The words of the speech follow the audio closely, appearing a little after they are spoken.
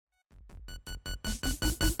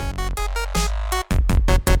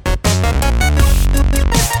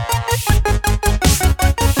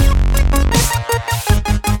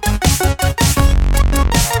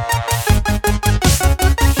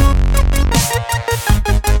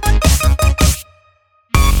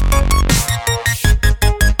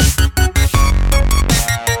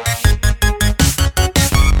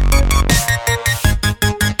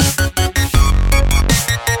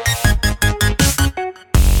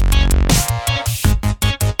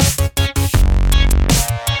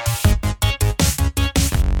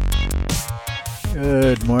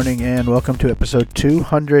morning, and welcome to episode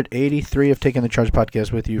 283 of Taking the Charge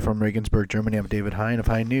podcast with you from Regensburg, Germany. I'm David Hein of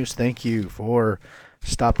Hein News. Thank you for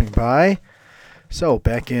stopping by. So,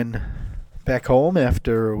 back home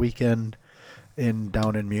after a weekend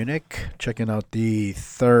down in Munich, checking out the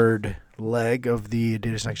third leg of the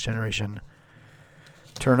Adidas Next Generation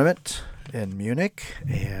tournament in Munich,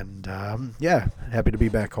 and happy to be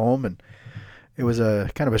back home. And it was a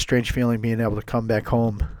kind of a strange feeling being able to come back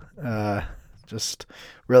home just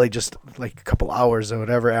like a couple hours or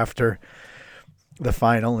whatever after the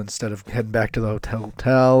final, instead of heading back to the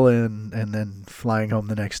hotel and then flying home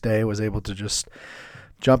the next day. Was able to just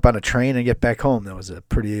jump on a train and get back home. That was a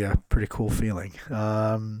pretty cool feeling.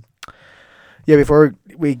 Before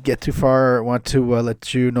we get too far, I want to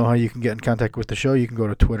let you know how you can get in contact with the show. You can go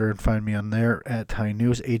to Twitter and find me on there at Hein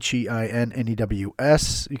News,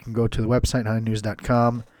 HEINNEWS. You can go to the website,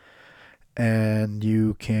 HeinNews.com. And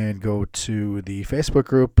you can go to the Facebook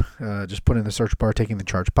group. Just put in the search bar, Taking the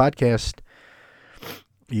Charge podcast.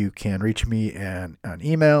 You can reach me on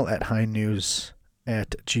email at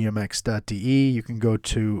heinnews@gmx.de. You can go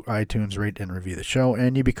to iTunes, rate and review the show,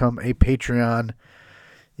 and you become a Patreon.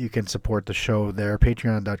 You can support the show there,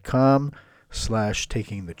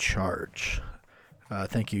 patreon.com/taking the charge.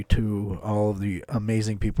 Thank you to all of the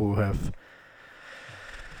amazing people who have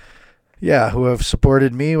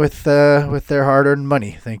supported me with their hard-earned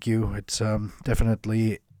money. Thank you. It's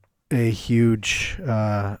definitely a huge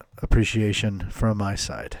appreciation from my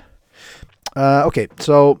side. Okay,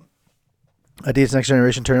 so Adidas Next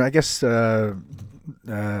Generation tournament. I guess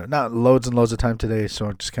not loads and loads of time today,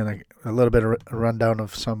 so just kind of a little bit of a rundown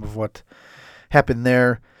of some of what happened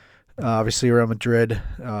there. Obviously, Real Madrid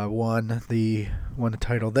won the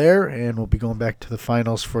title there, and we'll be going back to the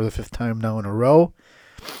finals for the fifth time now in a row.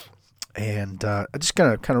 And I'm just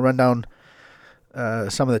gonna kind of run down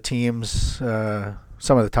some of the teams,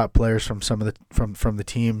 some of the top players from some of the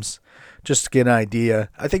teams, just to get an idea.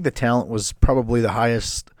 I think the talent was probably the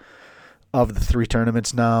highest of the three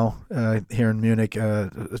tournaments now here in Munich,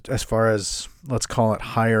 as far as, let's call it,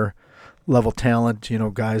 higher level talent.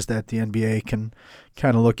 Guys that the NBA can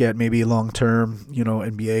kind of look at maybe long term.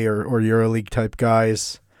 NBA or EuroLeague type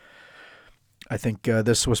guys. I think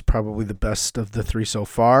this was probably the best of the three so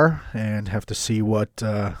far, and have to see what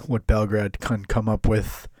Belgrade can come up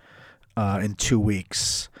with in 2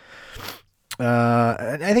 weeks.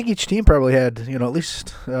 And I think each team probably had, at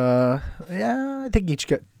least, I think each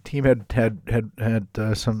team had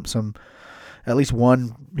some at least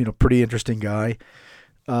one, pretty interesting guy.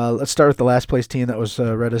 Let's start with the last place team. That was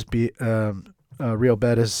Real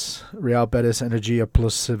Betis Energia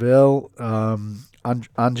Plus Seville.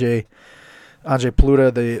 Andrzej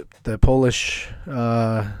Pluta, the Polish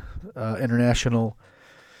international,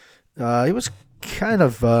 he was kind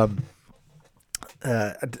of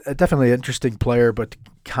definitely an interesting player, but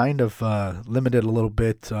kind of limited a little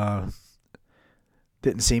bit.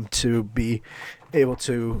 Didn't seem to be able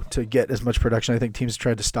to get as much production. I think teams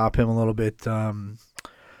tried to stop him a little bit,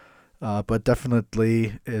 but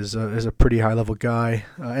definitely is a pretty high level guy.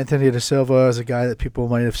 Anthony Da Silva is a guy that people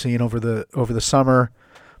might have seen over the summer.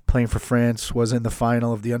 Playing for France, was in the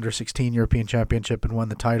final of the Under-16 European Championship and won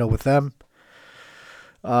the title with them.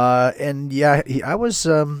 I was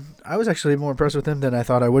actually more impressed with him than I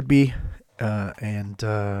thought I would be, he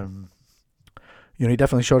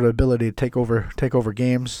definitely showed an ability to take over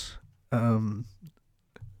games. Even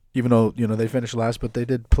though they finished last, but they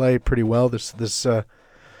did play pretty well. This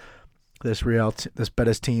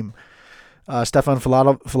Betis team. Stefan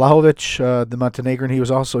Vlahovic, the Montenegrin, he was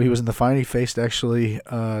in the final. He faced actually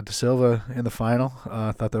Da Silva in the final.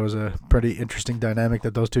 I thought that was a pretty interesting dynamic,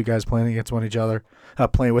 that those two guys playing with each other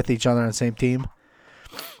on the same team.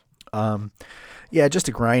 Just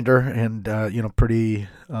a grinder and pretty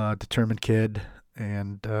determined kid.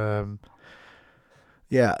 And Lou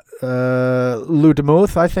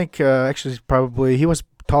Demuth, I think actually probably he was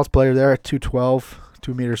tallest player there at 2'12",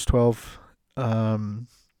 2'12".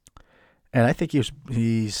 And I think he's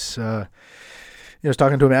was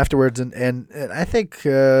talking to him afterwards, and I think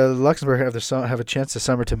Luxembourg have a chance this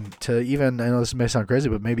summer to even, I know this may sound crazy,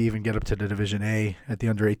 but maybe even get up to the Division A at the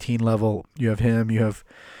under-18 level. You have him, you have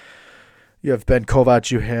Ben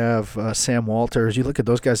Kovac, you have Sam Walters. You look at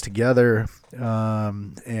those guys together,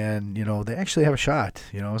 and they actually have a shot.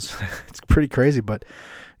 It's pretty crazy, but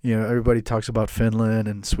everybody talks about Finland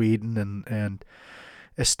and Sweden and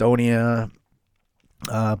Estonia.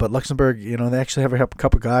 But Luxembourg, they actually have a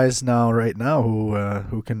couple guys right now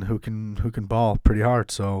who can ball pretty hard.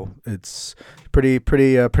 So it's pretty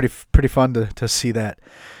fun to see that.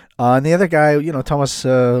 And the other guy, Thomas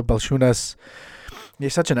Balchunas,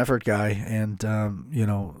 he's such an effort guy, and uh,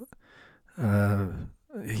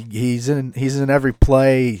 he's in every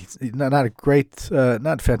play. He's not a great,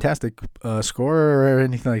 not fantastic scorer or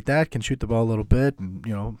anything like that. Can shoot the ball a little bit, and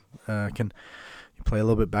can play a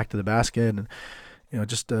little bit back to the basket, and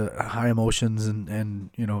just high emotions,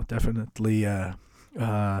 and definitely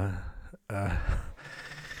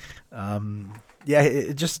yeah,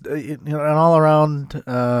 it just an all around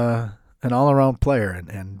player,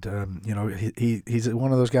 and he's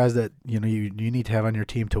one of those guys that you need to have on your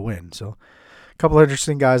team to win. So a couple of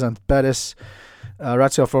interesting guys on Betis.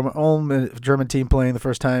 Ratio from Ulm, German team, playing the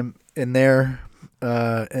first time in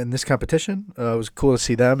this competition. It was cool to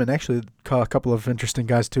see them, and actually a couple of interesting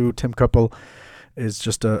guys too. Tim Kuppel is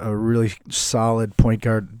just a really solid point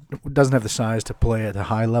guard. Doesn't have the size to play at a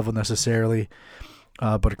high level necessarily,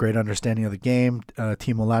 but a great understanding of the game.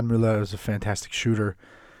 Timo Landmüller is a fantastic shooter.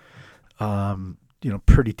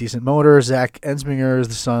 Pretty decent motor. Zach Ensminger is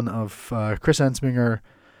the son of Chris Ensminger.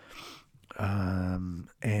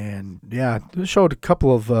 And yeah, showed a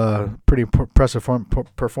couple of pretty impressive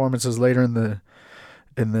performances later in the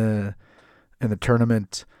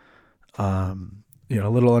tournament. A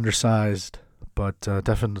little undersized, but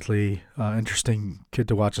definitely interesting kid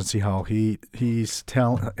to watch and see how his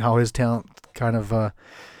talent kind of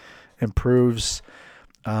improves.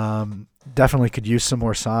 Definitely could use some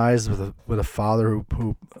more size with a father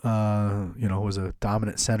who was a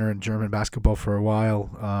dominant center in German basketball for a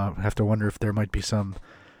while. Have to wonder if there might be some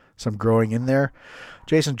growing in there.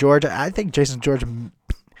 Jason George, I think Jason George,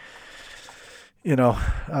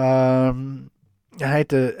 I hate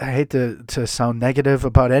to sound negative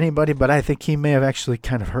about anybody, but I think he may have actually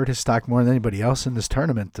kind of hurt his stock more than anybody else in this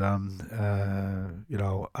tournament. I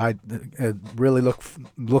really look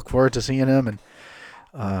forward to seeing him, and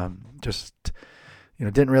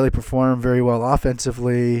didn't really perform very well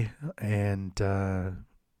offensively, and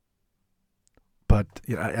but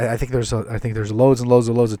I think there's loads and loads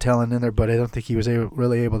of talent in there, but I don't think he was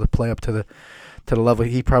really able to play up to the level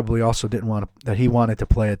he probably also wanted to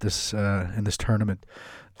play at this in this tournament.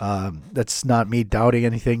 That's not me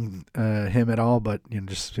doubting him at all, but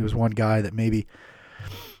he was one guy that maybe,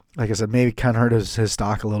 like I said, maybe kind of hurt his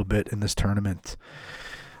stock a little bit in this tournament.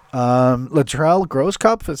 Latrell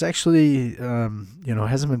Grosskopf is actually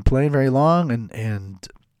hasn't been playing very long, and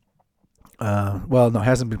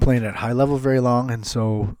hasn't been playing at high level very long, and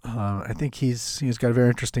so I think he's got a very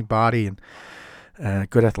interesting body and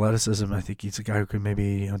good athleticism. I think he's a guy who could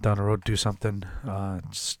maybe down the road do something.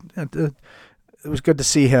 It was good to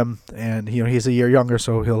see him, and he's a year younger,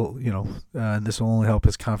 so he'll and this will only help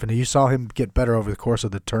his confidence. You saw him get better over the course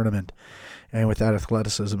of the tournament, and with that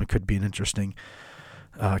athleticism, it could be an interesting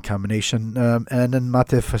combination. And then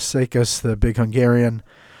Mate Fazekas, the big Hungarian.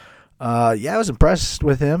 I was impressed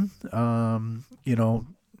with him.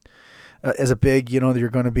 As a big, you're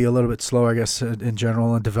going to be a little bit slow, I guess, in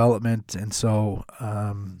general in development, and so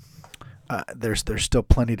there's still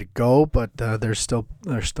plenty to go, but there's still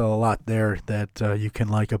a lot there that you can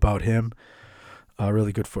like about him.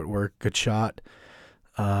 Really good footwork, good shot,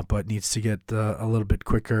 but needs to get a little bit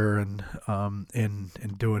quicker and in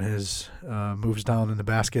doing his moves down in the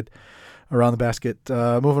basket, around the basket.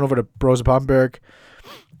 Moving over to Brose Bamberg,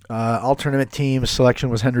 all tournament team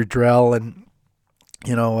selection was Henry Drell, and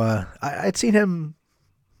I'd seen him.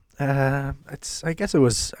 I guess it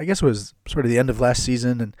was sort of the end of last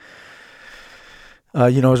season, and I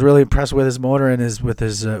was really impressed with his motor and with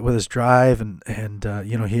his drive, and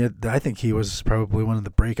I think he was probably one of the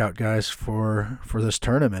breakout guys for this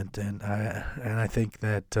tournament, and I think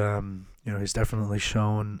that he's definitely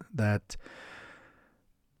shown that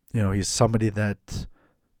he's somebody that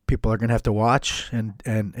people are going to have to watch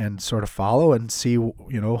and sort of follow and see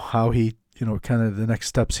how he. Kind of the next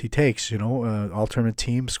steps he takes. All tournament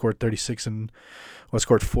team scored 36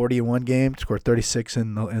 scored 40 in one game, scored 36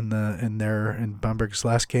 in Bamberg's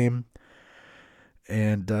last game,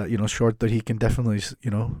 and showed that he can definitely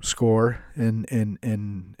score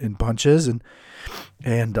in bunches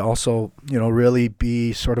and also really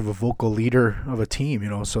be sort of a vocal leader of a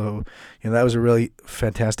team. So that was a really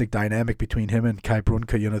fantastic dynamic between him and Kai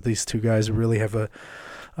Brunke. These two guys really have a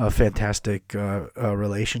fantastic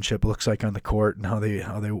relationship, looks like, on the court, and how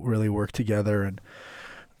they really work together. And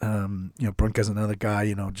Brunke's another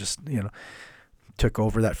guy, took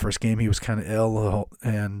over that first game. He was kind of ill,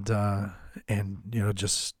 and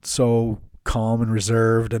just so calm and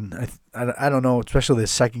reserved. And I don't know, especially the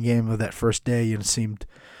second game of that first day, seemed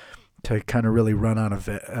to kind of really run out of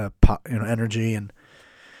energy and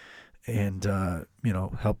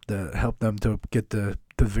help them to get the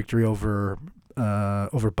victory over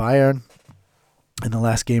Bayern. in the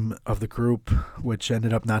last game of the group, which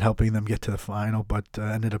ended up not helping them get to the final, but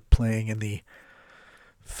ended up playing in the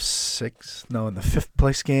fifth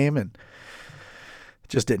place game, and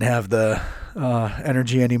just didn't have the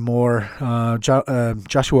energy anymore.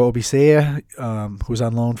 Joshua Obisea, who's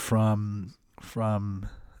on loan from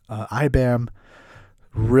IBAM,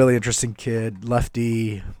 really interesting kid,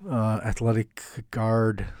 lefty, athletic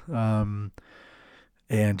guard,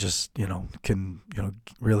 and just can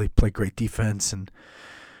really play great defense and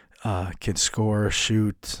can score,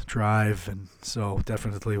 shoot, drive, and so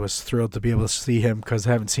definitely was thrilled to be able to see him because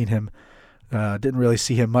I haven't seen him, didn't really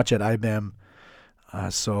see him much at IBAM.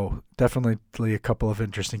 So definitely a couple of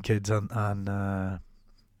interesting kids on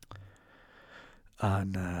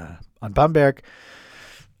Bamberg.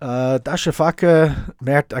 Dashafaka,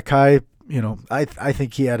 Mert Akai, I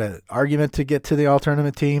think he had an argument to get to the all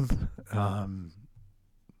tournament team.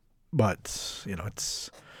 But it's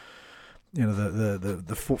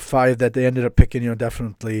the five that they ended up picking,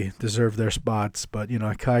 definitely deserve their spots. But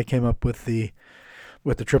Akai came up with the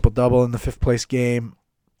triple double in the fifth place game,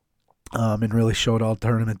 and really showed all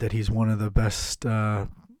tournament that he's one of the best,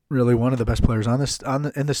 really one of the best players in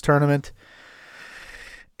this tournament.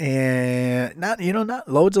 And not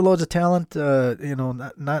loads of talent.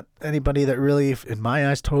 Not anybody that really, in my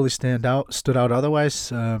eyes, totally stood out. Otherwise,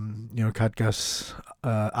 Katgas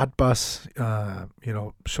Atbas,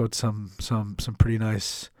 showed some pretty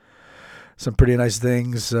nice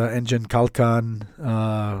things. Engin Kalkan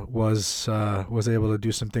was able to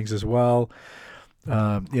do some things as well. They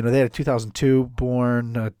had a 2002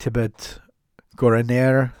 born Tibet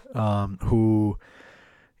Gorener, who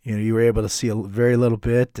you were able to see a very little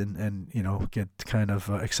bit and get kind of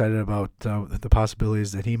excited about the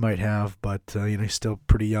possibilities that he might have, but he's still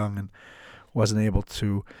pretty young and wasn't able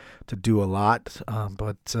to do a lot.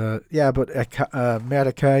 But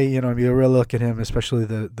Matakai, you really look at him, especially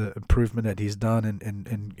the improvement that he's done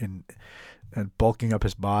in bulking up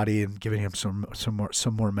his body and giving him some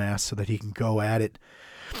more mass so that he can go at it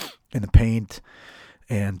in the paint.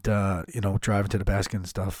 And driving to the basket and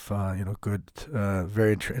stuff. Good,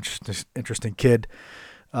 very interesting kid.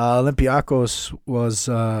 Olympiacos was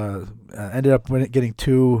ended up getting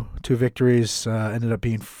two victories. Ended up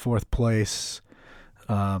being fourth place.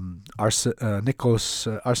 Nikos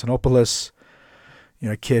Arsenopoulos,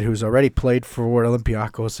 a kid who's already played for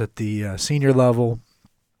Olympiacos at the senior level.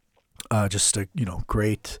 Just a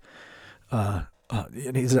great.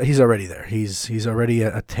 He's already there. He's already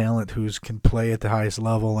a talent who can play at the highest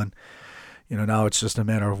level, and now it's just a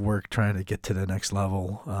matter of work trying to get to the next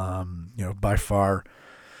level. By far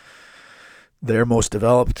their most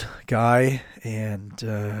developed guy, and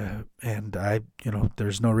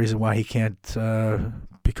there's no reason why he can't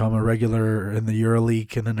become a regular in the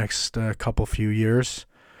EuroLeague in the next few years.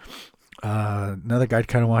 Another guy to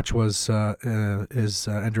kind of watch is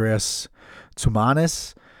Andreas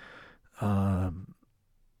Tsoumanis.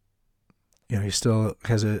 He still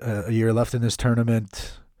has a year left in this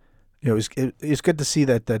tournament. It's good to see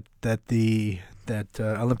that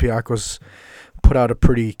Olympiacos put out a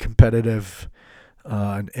pretty competitive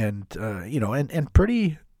and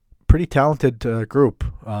pretty talented group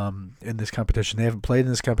in this competition. They haven't played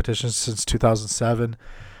in this competition since 2007.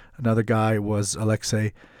 Another guy was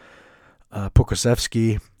Alexei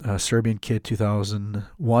Pokusevski, a Serbian kid,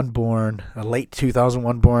 2001 born, a late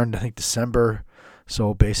 2001 born, I think December,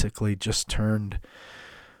 so basically just turned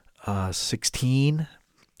 16,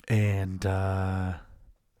 and is that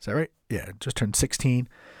right? Yeah, just turned 16,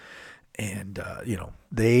 and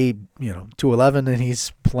 211, and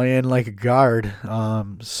he's playing like a guard,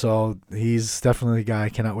 so he's definitely a guy I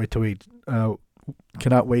cannot wait to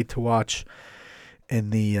watch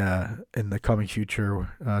in the coming future.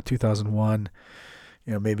 2001,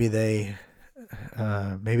 maybe they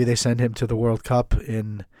send him to the World Cup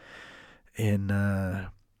in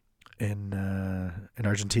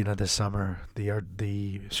Argentina this summer.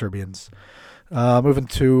 The Serbians. Moving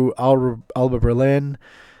to Alba Berlin,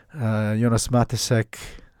 Jonas Matisek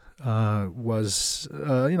was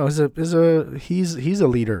he's a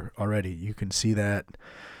leader already. You can see that.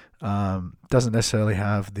 Doesn't necessarily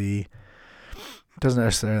have the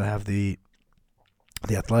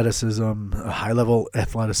athleticism, high level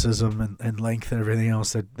athleticism and length and everything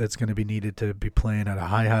else that's going to be needed to be playing at a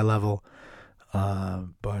high level.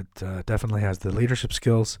 But definitely has the leadership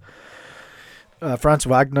skills. Franz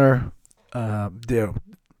Wagner,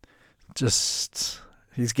 just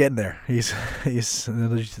he's getting there. He's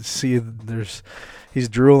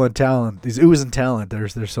drooling talent. He's oozing talent.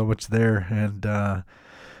 There's so much there, and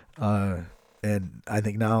I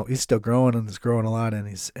think now he's still growing and is growing a lot, and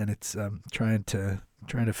it's trying to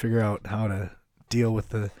figure out how deal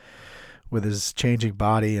with his changing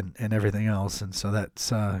body and everything else, and so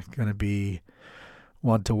that's going to be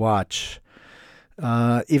one to watch.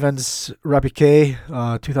 Evans Rapike,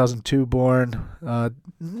 2002 born,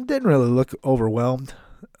 didn't really look overwhelmed.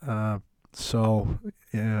 So,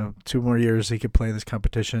 2 more years he could play in this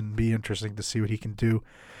competition. Be interesting to see what he can do.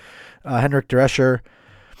 Henrik Drescher,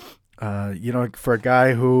 for a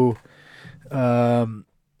guy who,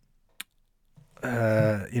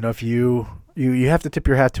 if you have to tip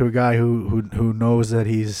your hat to a guy who knows that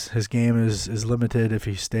his game is limited if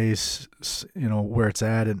he stays, where it's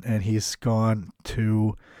at, and he's gone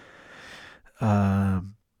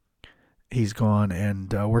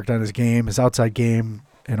and worked on his game, his outside game,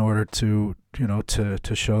 in order to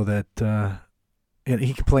show that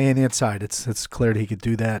he can play in the inside. It's clear that he could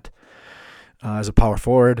do that as a power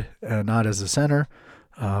forward, not as a center.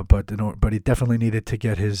 But he definitely needed to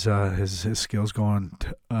get his skills going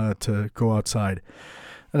to go outside.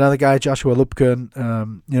 Another guy, Joshua Lupke,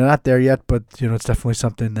 not there yet, but it's definitely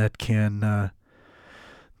something that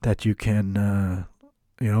you can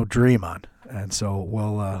dream on. And so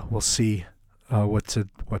we'll see what to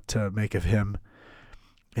make of him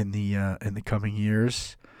in the coming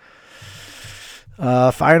years.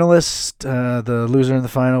 Finalist, the loser in the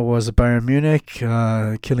final was Bayern Munich.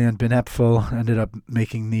 Kylian Ben Epfel ended up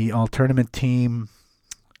making the all-tournament team.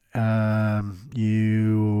 Really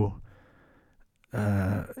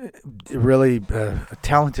a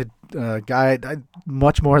talented guy,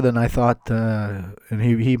 much more than I thought, and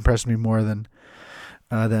he impressed me more than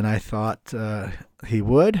I thought he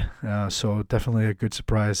would. So definitely a good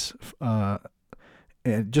surprise,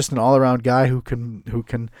 and just an all-around guy who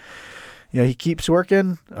can. He keeps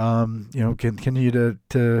working. Continue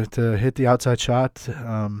to hit the outside shot.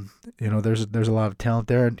 There's a lot of talent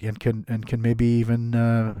there, and can maybe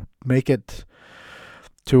even make it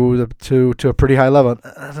to a pretty high level.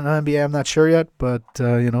 As an NBA, I'm not sure yet, but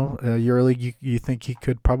EuroLeague, you think he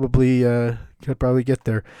could probably get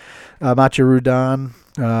there. Mathieu Rudin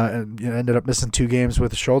ended up missing 2 games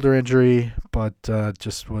with a shoulder injury, but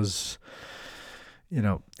just was.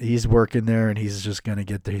 He's working there, and he's just going to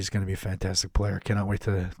get there. He's going to be a fantastic player. Cannot wait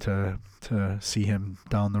to see him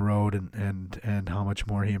down the road and how much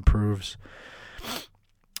more he improves.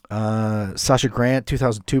 Sasha Grant,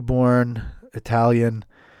 2002 born, Italian.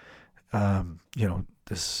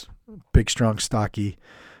 This big, strong, stocky,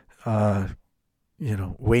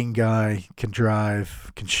 wing guy, can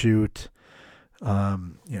drive, can shoot.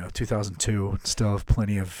 2002, still have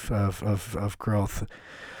plenty of growth.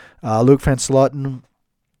 Luke Van Sloten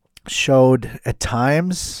showed at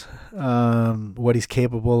times what he's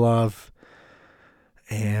capable of,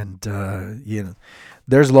 and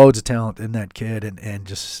there's loads of talent in that kid, and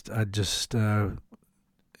just let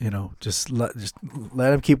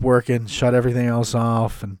him keep working, shut everything else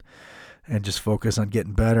off, and just focus on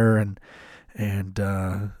getting better, and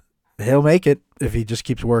he'll make it if he just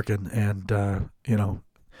keeps working, and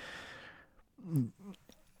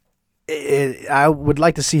I would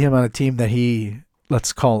like to see him on a team that he,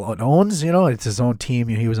 let's call it, owns. It's his own team.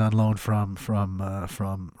 He was on loan from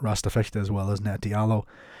Rasta Fechte as well as Nat Diallo,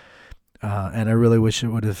 and I really wish it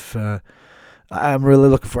would have. I'm really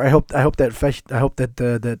looking for. I hope that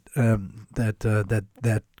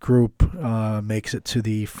that group makes it to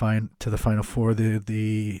the Final Four, the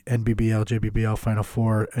NBBL JBBL Final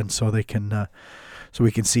Four, and so they can so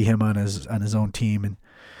we can see him on his own team. And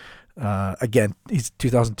again, he's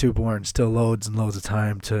 2002 born, still loads and loads of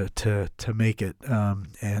time to make it,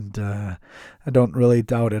 and I don't really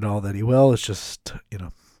doubt at all that he will. It's just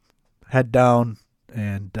head down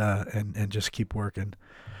and just keep working.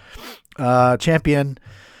 Champion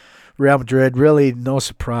Real Madrid, really no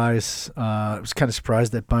surprise. I was kind of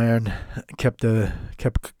surprised that Bayern kept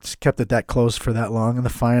it that close for that long in the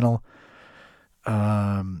final.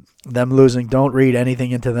 Them losing, don't read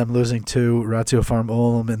anything into them losing to Lazio Farm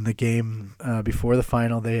Ulm in the game before the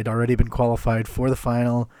final. They had already been qualified for the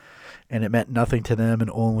final, and it meant nothing to them, and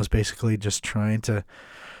Ulm was basically just trying to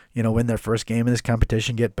win their first game in this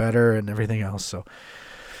competition, get better, and everything else. So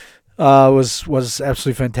was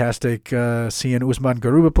absolutely fantastic seeing Usman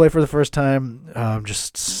Garuba play for the first time.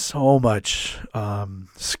 Just so much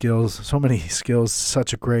skills, so many skills,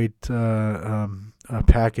 such a great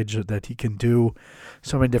package that he can do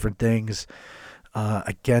so many different things.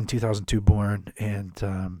 Again, 2002 born,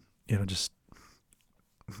 and just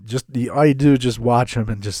all you do is just watch him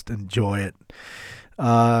and just enjoy it.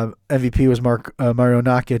 MVP was Mario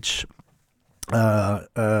Nakic.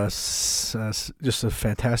 Just a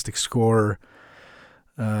fantastic scorer.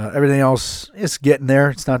 Everything else is getting there.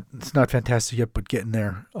 It's not fantastic yet, but getting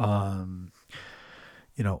there.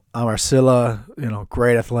 Amarcilla,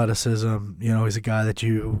 great athleticism. He's a guy that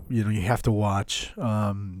you have to watch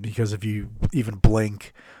because if you even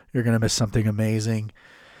blink, you're gonna miss something amazing.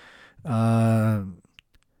 Uh,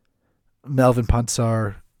 Melvin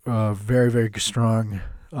Pansar, very very strong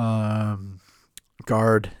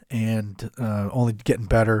guard and only getting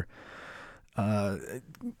better. Uh,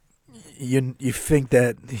 you think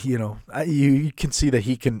that you can see that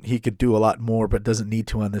he could do a lot more, but doesn't need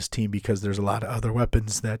to on this team because there's a lot of other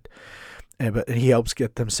weapons that, but he helps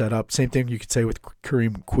get them set up. Same thing you could say with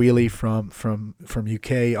Kareem Queeley from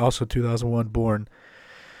UK, also 2001 born.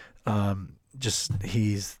 Just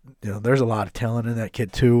he's there's a lot of talent in that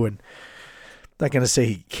kid too, and I'm not gonna say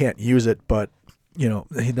he can't use it, but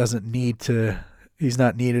he doesn't need to. He's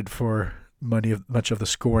not needed for much of the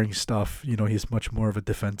scoring stuff. He's much more of a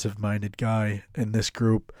defensive-minded guy in this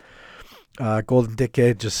group. Golden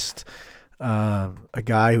Dike, just a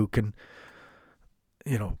guy who can,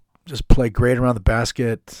 just play great around the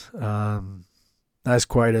basket. Not as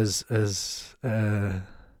quite as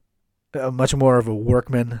much more of a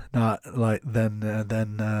workman, not like than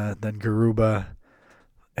Garuba,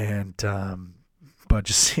 and but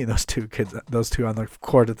just seeing those two on the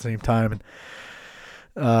court at the same time, and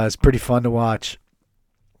it's pretty fun to watch.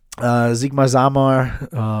 Zigma Zamar,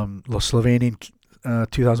 Slovenian,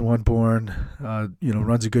 2001 born,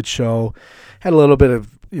 runs a good show. Had a little bit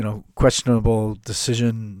of questionable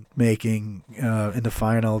decision making in the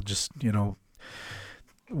final, just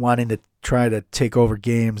wanting to try to take over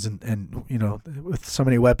games, and with so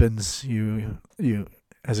many weapons, you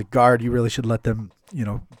as a guard, you really should let them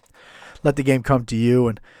let the game come to you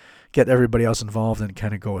and get everybody else involved and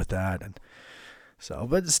kind of go with that. And so,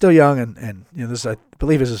 but still young, and this, I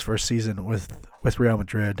believe, is his first season with Real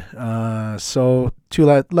Madrid. So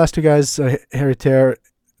last two guys, Heriter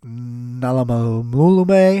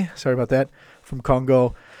Nalamulume, sorry about that, from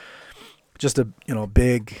Congo. Just a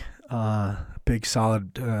big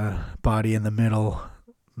solid body in the middle.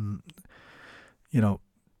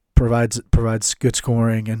 Provides good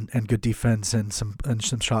scoring and good defense and some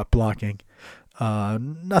shot blocking.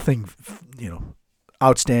 Nothing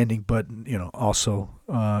outstanding, but also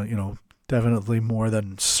definitely more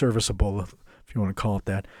than serviceable, if you want to call it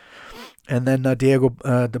that. And then Diego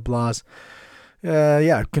de Blas,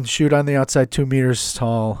 can shoot on the outside, 2 meters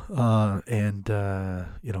tall, and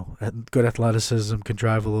good athleticism, can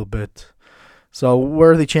drive a little bit. So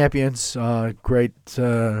worthy champions. Great,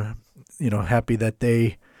 happy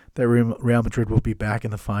that Real Madrid will be back in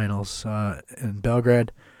the finals in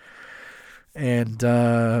Belgrade, and.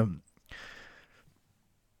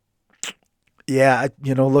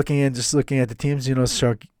 Looking at the teams,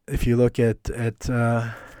 so if you look at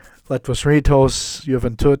Letvos Ritos,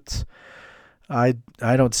 Juventud, I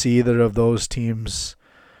don't see either of those teams.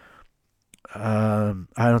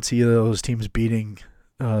 Beating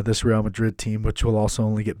this Real Madrid team, which will also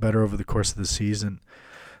only get better over the course of the season.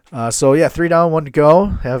 3 down, 1 to go.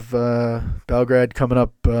 Have Belgrade coming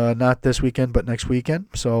up, not this weekend but next weekend.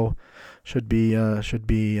 So should be a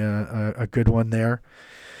good one there.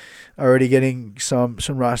 Already getting some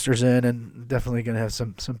rosters in, and definitely going to have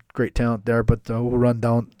some great talent there. But we'll run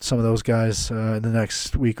down some of those guys in the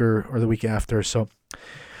next week or the week after. So, all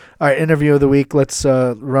right, interview of the week. Let's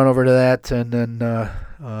run over to that, and then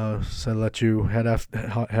let you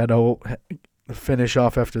finish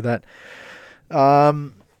off after that.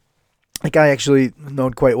 A guy actually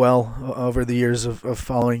known quite well over the years of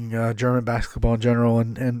following German basketball in general,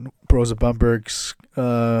 and Rosa Bamberg's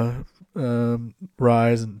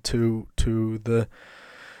rise into the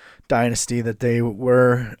dynasty that they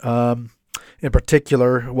were. In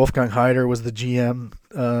particular, Wolfgang Heider was the GM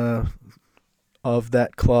of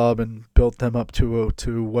that club and built them up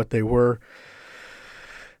to what they were.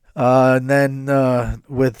 And then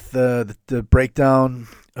with the breakdown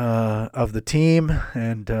of the team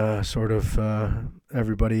and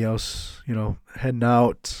everybody else, heading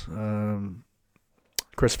out,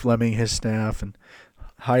 Chris Fleming, his staff, and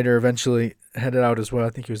Heider eventually headed out as well.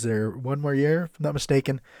 I think he was there 1 more year, if I'm not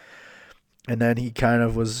mistaken. And then he kind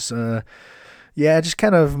of was, just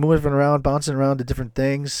kind of moving around, bouncing around to different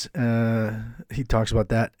things. He talks about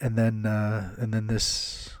that. And then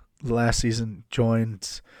this last season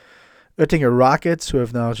joined Oettinger Rockets, who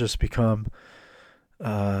have now just become,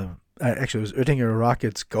 actually it was Oettinger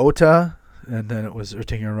Rockets Gotha, and then it was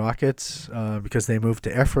Oettinger Rockets because they moved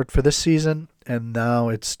to Erfurt for this season, and now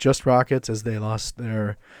it's just Rockets as they lost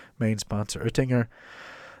their main sponsor, Oettinger.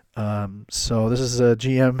 So this is a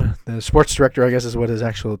GM, the sports director, I guess is what his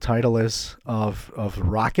actual title is, of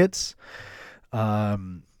Rockets.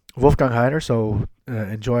 Wolfgang Heider, so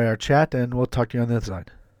enjoy our chat, and we'll talk to you on the other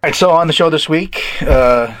side. Right, so on the show this week,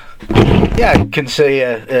 I can say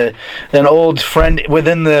an old friend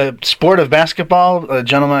within the sport of basketball, a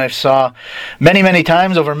gentleman I saw many, many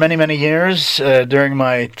times over many, many years during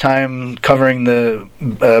my time covering the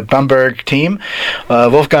Bamberg team,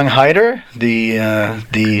 Wolfgang Heider,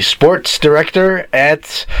 the sports director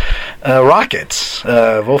at Rockets.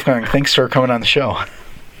 Wolfgang, thanks for coming on the show.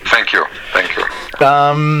 Thank you.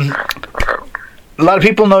 A lot of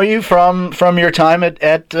people know you from your time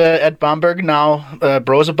at Bamberg, now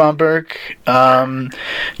Brose Bamberg.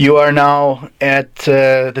 You are now at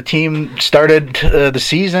the team started the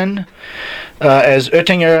season as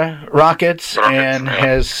Oettinger Rockets and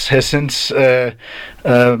has since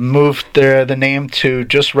moved the name to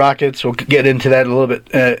just Rockets. We'll get into that a little bit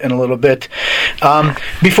in a little bit.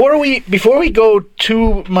 Before we go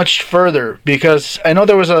too much further, because I know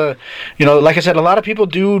there was like I said, a lot of people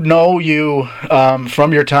do know you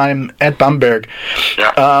from your time at Bamberg.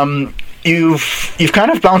 Yeah. You've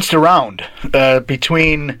kind of bounced around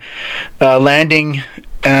between landing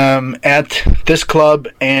at this club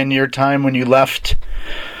and your time when you left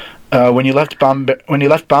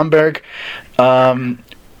Bamberg.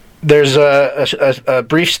 There's a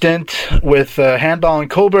brief stint with handball in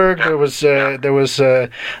Coburg. There was a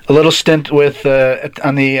little stint with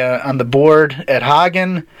on the board at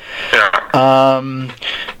Hagen. Yeah.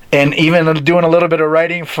 And even doing a little bit of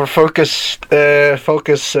writing for Focus.de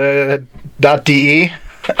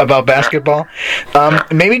about basketball.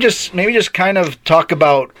 Maybe just kind of talk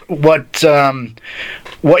about what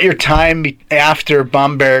your time after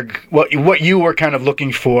Bamberg, what you were kind of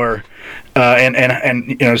looking for,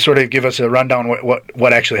 and sort of give us a rundown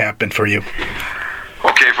what actually happened for you.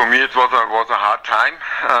 Okay, for me it was a hard time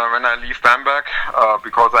when I leave Bamberg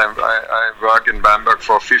because I work in Bamberg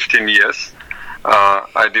for 15 years.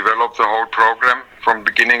 I developed the whole program from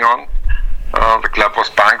beginning on. The club was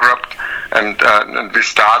bankrupt, and we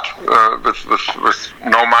start with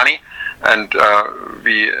no money, and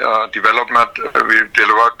we developed the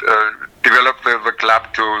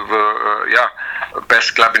club to the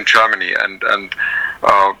best club in Germany,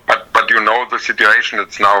 but you know the situation.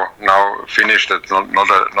 It's now finished. It's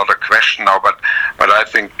not a question now, but I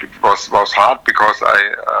think it was hard because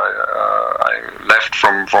I left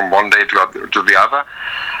from one day to the other.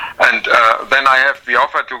 And then I have the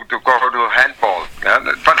offer to go to handball. Yeah?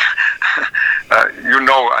 But,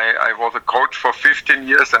 I was a coach for 15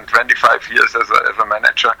 years and 25 years as a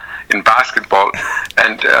manager in basketball.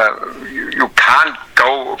 And you can't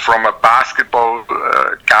go from a basketball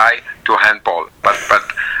guy to handball. But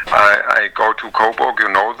I go to Coburg, you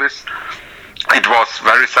know this. It was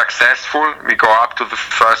very successful. We go up to the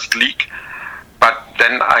first league. But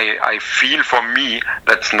then I feel for me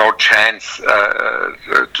that's no chance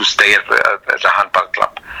to stay at a handball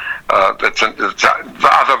club. That's the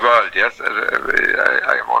other world. Yes,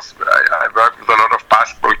 I worked with a lot of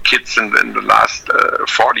basketball kids in the last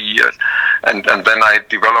 40 years, and then I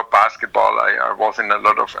developed basketball. I was in a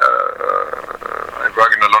lot of I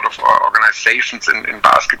work in a lot of organizations in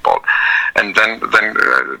basketball, and then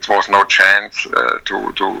it was no chance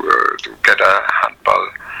to get a handball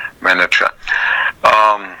manager.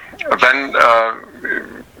 Then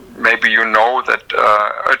maybe you know that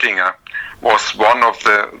Oettinger was one of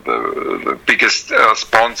the biggest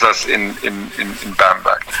sponsors in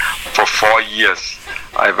Bamberg. For 4 years,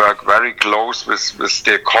 I worked very close with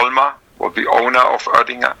Dirk Kolmer, was the owner of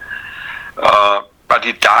Oettinger. But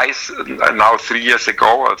he dies now 3 years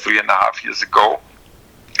ago, or 3.5 years ago,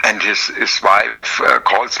 and his wife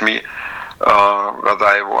calls me whether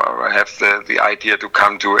I have the idea to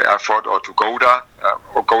come to Erfurt or to Gouda,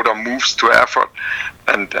 or Gouda moves to Erfurt,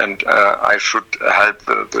 and I should help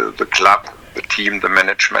the club, the team, the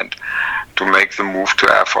management to make the move to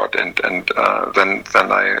Erfurt, and then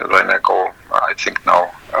I go. I think now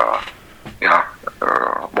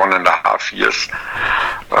 1.5 years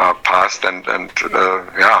passed, and it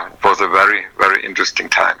was a very, very interesting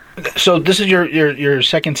time. So this is your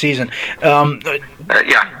second season.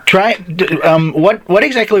 Yeah. What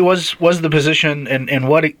exactly was the position, and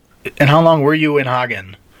how long were you in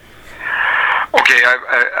Hagen? Okay,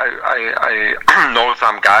 I know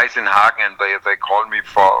some guys in Hagen, and they call me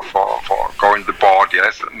for going the board.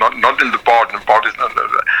 Yes, not in the board. The board is not.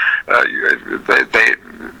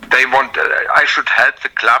 They want. I should help the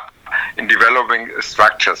club in developing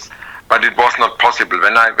structures, but it was not possible.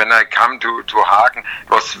 When I come to Hagen, it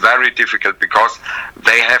was very difficult because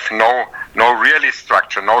they have no really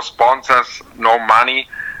structure, no sponsors, no money.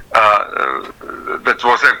 That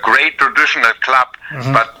was a great traditional club,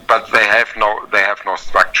 but they have no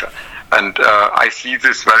structure. And I see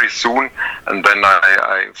this very soon, and then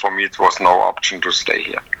for me it was no option to stay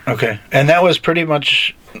here. Okay, and that was pretty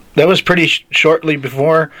shortly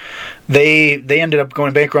before they ended up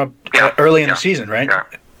going bankrupt early in the season, right? Yeah.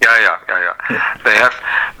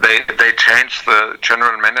 They changed the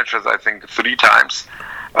general managers, I think, 3 times,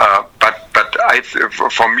 but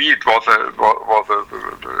for me it was a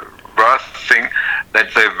worst thing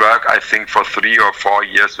that they work, I think, for 3 or 4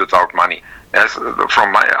 years without money. Yes,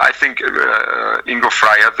 I think Ingo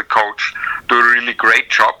Freyr, the coach, do a really great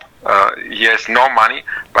job. He has no money,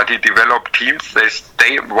 but he developed teams. They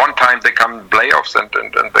stay. One time they come in playoffs and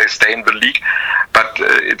they stay in the league, but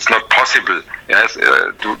it's not possible. Yes,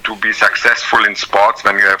 to be successful in sports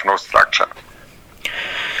when you have no structure.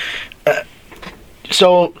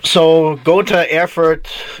 So go to Erfurt,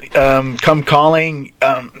 come calling.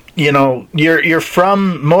 You're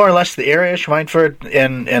from more or less the area, Schweinfurt,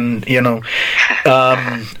 and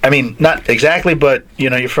I mean, not exactly, but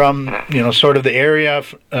you're from sort of the area,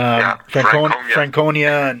 Franconia,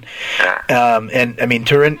 and I mean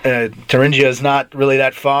Thuringia is not really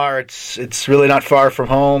that far. It's really not far from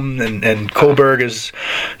home, and Coburg is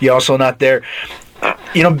also not there.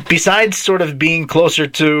 Besides sort of being closer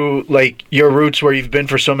to like your roots where you've been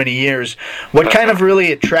for so many years, what kind of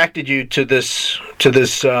really attracted you to this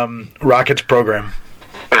Rockets program?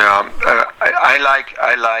 I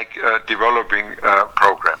like developing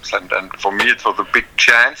programs, and for me it was a big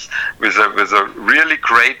chance with a really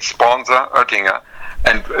great sponsor, Oettinger,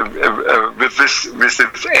 and with this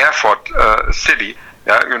Erfurt city.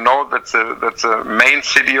 That's a main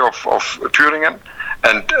city of Thüringen.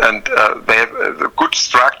 And they have good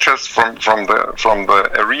structures from the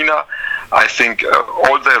arena. I think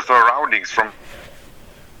all the surroundings from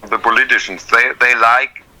the politicians, they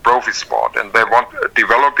like profi sport, and they want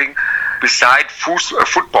developing beside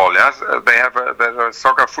football. Yes, they have a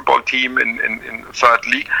soccer football team in third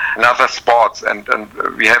league and other sports, and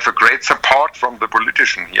we have a great support from the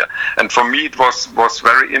politician here. And for me, it was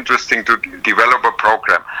very interesting to develop a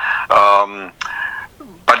program.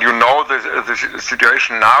 But the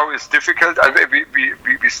situation now is difficult.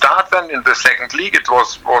 We start then in the second league. It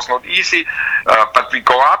was not easy, but we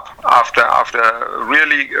go up after a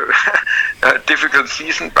really difficult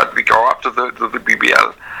season. But we go up to the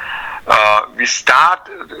BBL. We start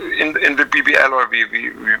in the BBL, or we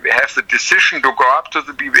have the decision to go up to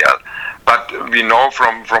the BBL. But we know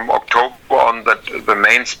from October on that the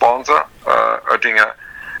main sponsor, Oettinger,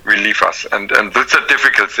 will leave us, and that's a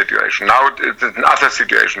difficult situation. Now it's another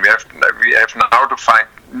situation. We have now to find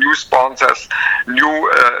new sponsors,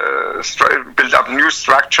 build up new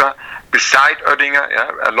structure beside Oettinger.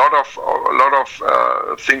 A lot of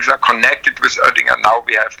things are connected with Oettinger. Now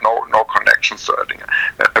we have no connections to Oettinger.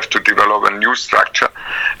 We have to develop a new structure,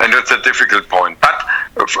 and it's a difficult point. But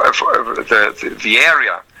the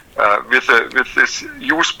area. With this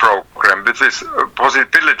youth program, with these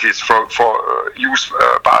possibilities for youth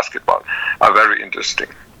basketball, are very interesting.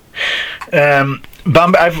 One of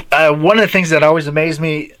the things that always amazed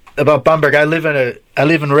me about Bamberg, I live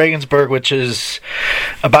in Regensburg, which is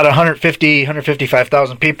about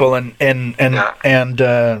 155,000 people, and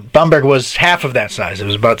Bamberg was half of that size. It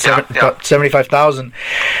was about 75,000.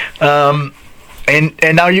 And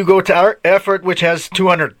now you go to Erfurt, which has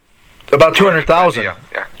about 200,000.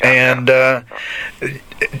 And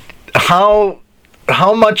how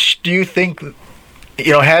much do you think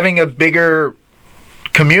having a bigger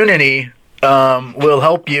community will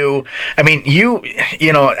help you? I mean,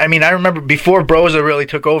 I remember before Broza really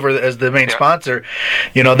took over as the main sponsor,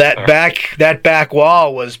 that back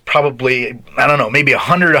wall was probably, I don't know, maybe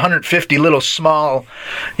 100, 150 little small,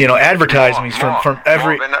 advertisements from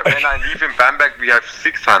every. When I live in Bamberg, we have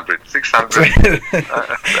 600.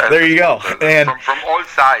 There you go. And from all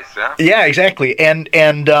sides, yeah. Yeah, exactly. And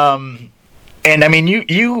I mean,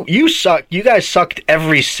 you guys sucked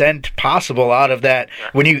every cent possible out of that.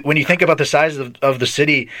 When you think about the size of the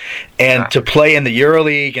city, and to play in the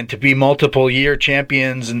EuroLeague and to be multiple year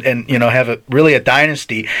champions and have a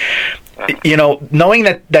dynasty, knowing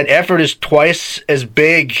that Erfurt is twice as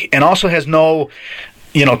big and also has no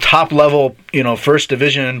top level first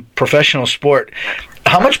division professional sport.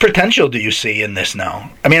 How much potential do you see in this now?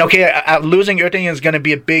 I mean, okay, losing Oettinger is going to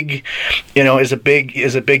be a big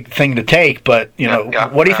thing to take. But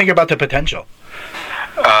what do you think about the potential?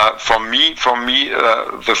 For me,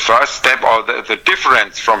 the first step or the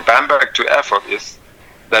difference from Bamberg to Erfurt is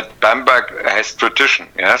that Bamberg has tradition.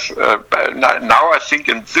 Yes, now I think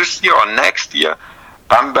in this year or next year,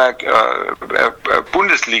 Bamberg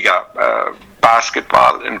Bundesliga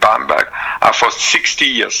basketball in Bamberg for 60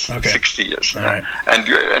 years. Okay. 60 years. Right.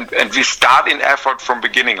 And we start in effort from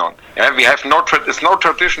beginning on. Yeah? We have there's no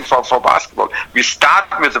tradition for basketball. We start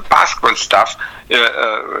with the basketball stuff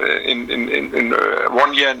in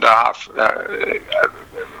 1 year and a half.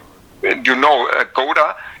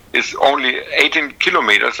 Gouda is only 18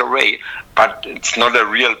 kilometers away, but it's not a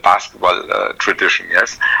real basketball tradition,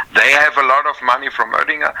 yes? They have a lot of money from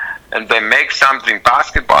Oettinger, and they make something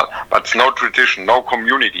basketball, but it's no tradition, no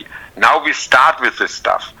community. Now we start with this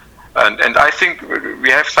stuff. And I think we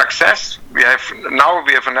have success. We have an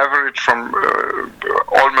average from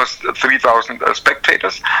almost 3,000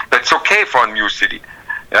 spectators. That's okay for a new city.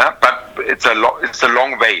 Yeah, but it's a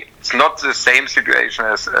long way. It's not the same situation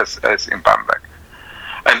as in Bamberg.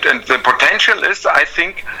 And the potential is, I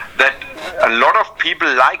think, that a lot of people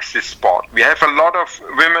like this sport. We have a lot of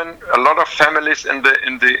women, a lot of families in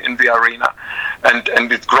the arena,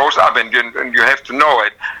 and it grows up. And you have to know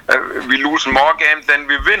it. We lose more games than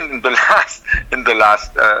we win in the last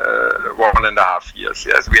 1.5 years.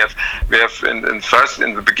 Yes, we have in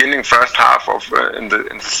the beginning first half of in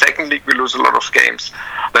the second league we lose a lot of games.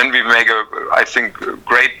 Then we make I think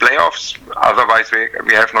great playoffs. Otherwise we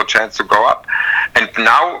have no chance to go up. And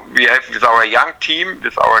now we have, with our young team,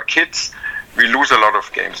 with our kids, we lose a lot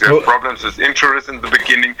of games. We have problems with injuries in the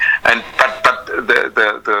beginning, but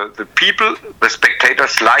the people, the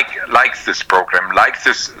spectators like this program, like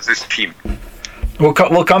this team.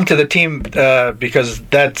 We'll come to the team because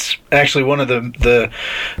that's actually one of the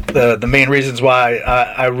main reasons why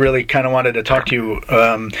I really kind of wanted to talk to you.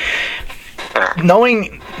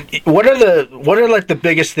 Knowing what are like the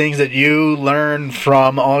biggest things that you learned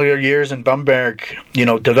from all your years in Bamberg,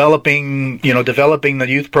 developing the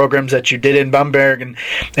youth programs that you did in Bamberg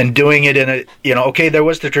and doing it in a, okay, there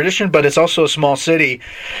was the tradition, but it's also a small city.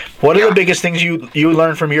 What are the biggest things you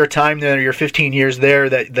learned from your time there, your 15 years there,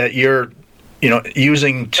 that you're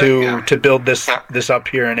using to build this up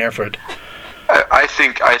here in Erfurt? I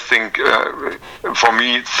think for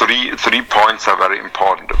me three points are very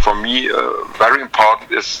important. For me, very important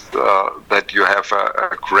is that you have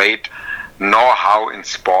a great know-how in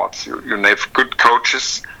sports. You have good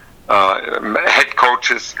coaches, head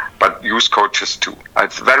coaches, but youth coaches too.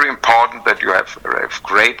 It's very important that you have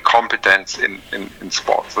great competence in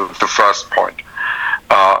sports. That's the first point.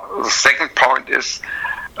 The second point is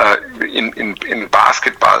in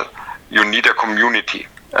basketball, you need a community.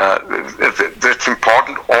 That's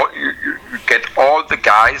important. You get all the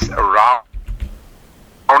guys around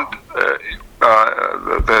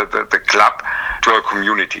the club to a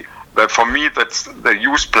community. But for me, that's the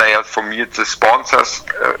youth players. For me, it's the sponsors.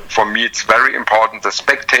 For me, it's very important. The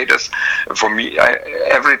spectators. For me,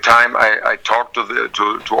 every time I talk to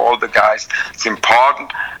all the guys, it's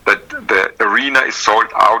important that the arena is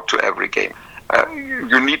sold out to every game.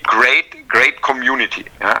 You need great community.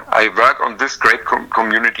 Yeah? I work on this great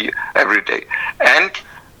community every day. And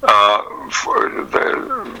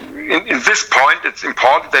in this point, it's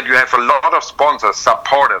important that you have a lot of sponsors,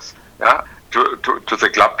 supporters, yeah, to the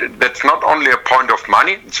club. That's not only a point of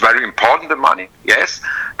money. It's very important, the money, yes,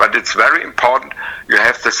 but it's very important you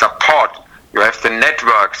have the support. You have the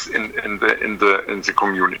networks in the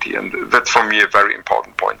community, and that's for me a very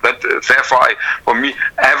important point. That therefore, for me,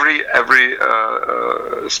 every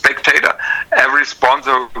spectator, every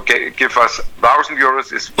sponsor who give us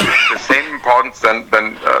 €1,000 is the same importance than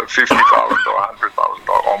 50,000 or 100,000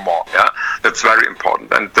 or more. Yeah, that's very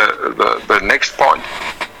important. And the next point,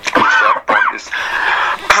 the third point is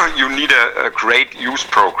you need a great youth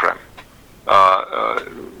program.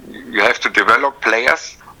 You have to develop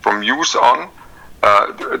players from youth on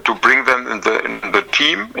to bring them in the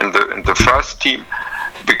team, in the first team,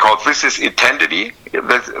 because this is identity.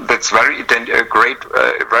 That's very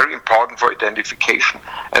important for identification.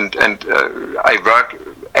 And I work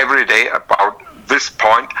every day about this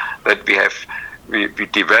point that we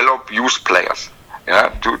develop youth players, yeah,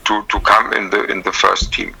 to come in the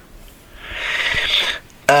first team.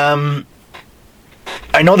 I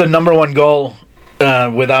know the number one goal,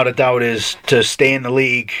 without a doubt, is to stay in the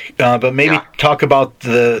league. But maybe talk about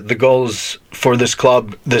the goals for this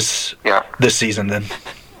club this season. Then.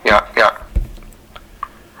 Yeah.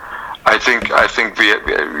 I think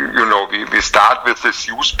we start with these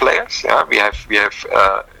youth players. Yeah, we have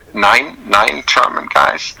 9 German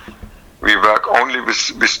guys. We work only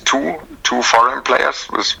with two foreign players,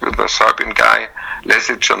 with the Serbian guy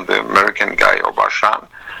Lesic and the American guy Obashan.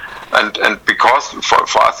 And because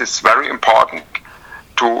for us it's very important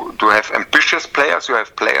to have ambitious players. You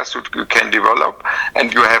have players who you can develop,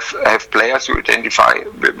 and you have players who identify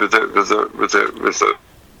with the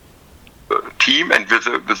team and with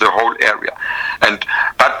the whole area. And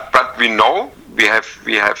but we know we have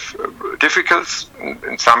difficulties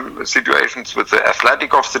in some situations with the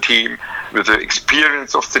athletic of the team, with the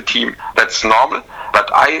experience of the team. That's normal. But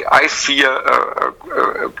I see a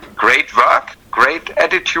great work, great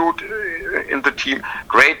attitude in the team,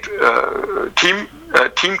 great team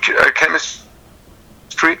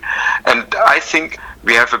chemistry, and I think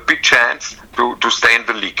we have a big chance to stay in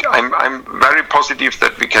the league. I'm very positive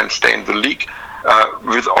that we can stay in the league.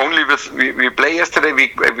 We play yesterday. We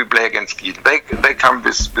play against Kiel. They come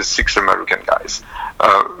with 6 American guys.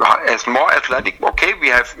 As more athletic, okay,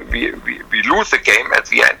 we lose the game at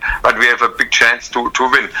the end, but we have a big chance to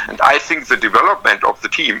win. And I think the development of the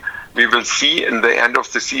team, we will see in the end of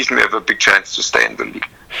the season. We have a big chance to stay in the league.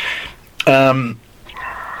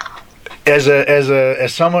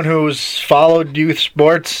 As someone who's followed youth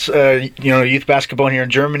sports, youth basketball here in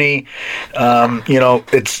Germany,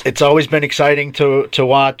 it's always been exciting to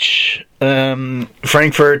watch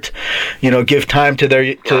Frankfurt, give time to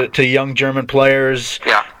their to young German players.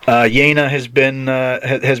 Yeah. Jena has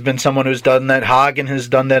been someone who's done that. Hagen has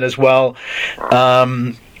done that as well.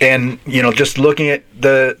 And just looking at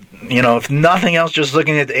if nothing else, just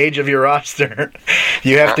looking at the age of your roster,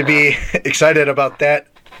 you have to be excited about that.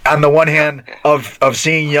 On the one hand, of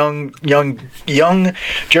seeing young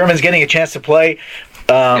Germans getting a chance to play.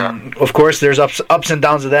 Of course, there's ups and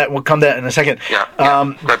downs of that. We'll come to that in a second.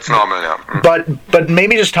 That's normal. Yeah. But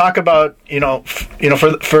maybe just talk about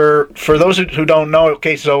for those who don't know.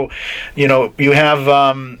 Okay, so you have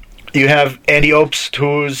Andy Obst,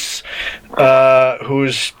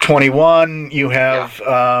 who's 21. You have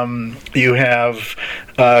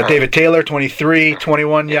David Taylor, 23,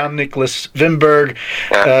 21. Jan Niklas Wimberg,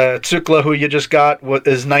 Zukla, who you just got,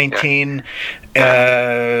 is 19.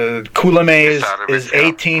 Kulame is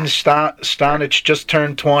 18. Stanic just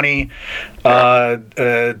turned 20.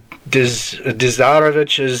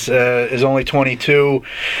 Dizarovic is only 22.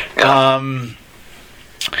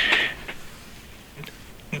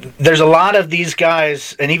 There's a lot of these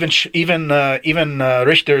guys, and even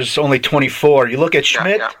Richter's only 24. You look at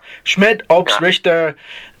Schmidt, Obst, Richter,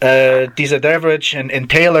 Dizarovic, and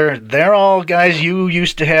Taylor. They're all guys you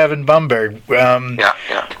used to have in Bamberg. We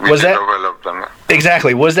developed them.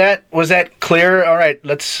 Exactly. Was that clear? All right,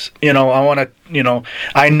 let's.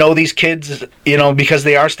 I know these kids. Because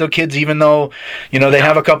they are still kids, even though they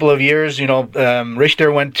have a couple of years.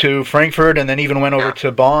 Richter went to Frankfurt and then even went over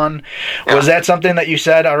to Bonn. Was that something that you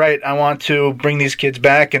said? All right, I want to bring these kids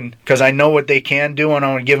back, and because I know what they can do, and I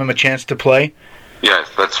want to give them a chance to play. Yes,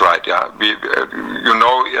 that's right. Yeah,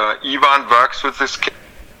 Ivan works with this kid.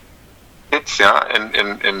 In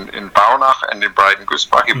Baunach and in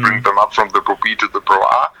Breiten-Güßbach. He brings them up from the Pro B to the Pro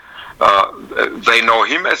A. They know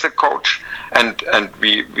him as a coach, and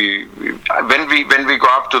we when we go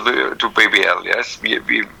up to BBL, yes,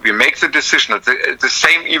 we make the decision at the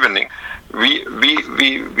same evening.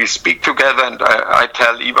 We speak together, and I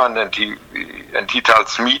tell Ivan, and he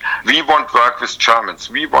tells me, we want work with Germans.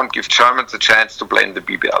 We want give Germans a chance to play in the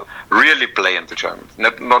BBL, really play in the Germans,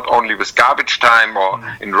 not only with garbage time or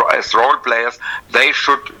as role players. They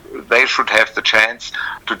should have the chance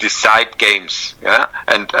to decide games. Yeah,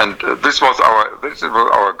 and this was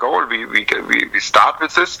our goal. We start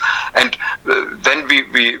with this, and then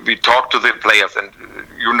we talk to the players, and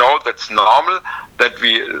that's normal that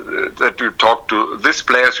we talk to these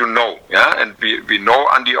players. And we know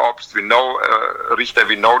Andy Obst, we know Richter,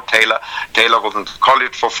 we know Taylor. Taylor was in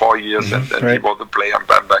college for 4 years, and he was a player in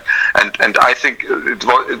Bamberg. And I think it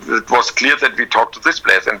was clear that we talked to these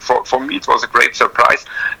players. And for me, it was a great surprise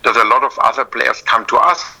that a lot of other players come to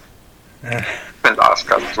us and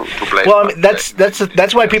ask us to play. Well,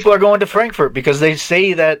 that's why people are going to Frankfurt, because they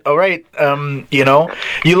say that. All right,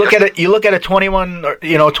 you look at it. You look at a 21 or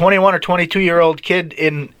 22-year-old kid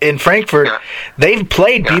in Frankfurt. Yeah. They've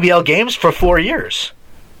played BBL games for 4 years.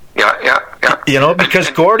 Yeah. Because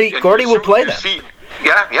Gordy will play them.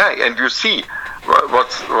 And you see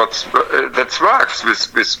that works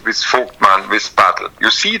with Vogtmann, with Bartel. You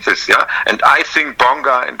see this, and I think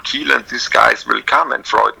Bonga and Kiel and these guys will come, and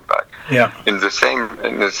Freudenberg, in the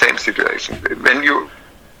same situation. When you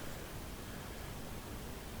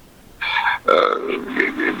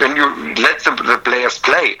let the players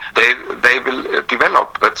play, they will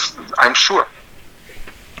develop. I'm sure.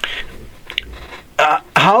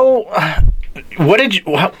 what did you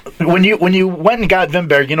when you went and got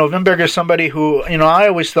Wimberg? Wimberg is somebody who I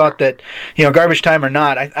always thought that garbage time or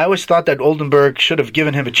not, I always thought that Oldenburg should have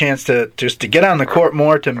given him a chance to get on the court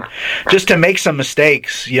more, to make some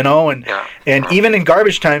mistakes, and even in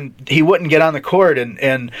garbage time he wouldn't get on the court,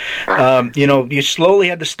 and you slowly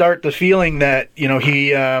had to start the feeling that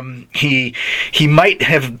he might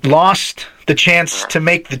have lost the chance to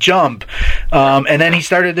make the jump, and then he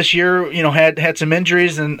started this year. Had some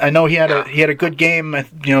injuries, and I know he had a good game. I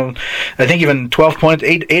think even 12 points,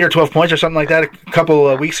 8 or 12 points or something like that a couple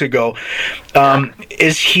of weeks ago.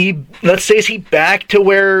 Is he back to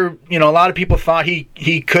where a lot of people thought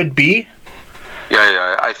he could be?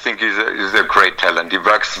 Yeah. I think he's a great talent. He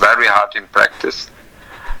works very hard in practice.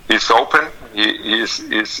 He's open.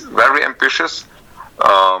 He's very ambitious.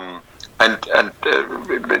 And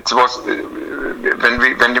it was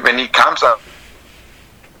when he comes up,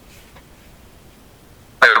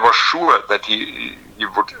 I was sure that he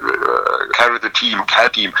would carry the team,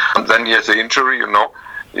 and then he has an injury. He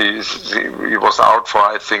was out for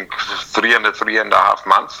I think 3.5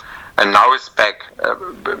 months, and now he's back.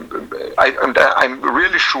 I'm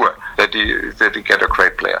really sure that he get a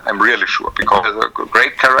great player. I'm really sure, because he has a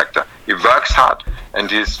great character. He works hard,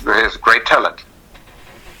 and he has great talent.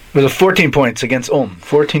 It was 14 points against Ulm.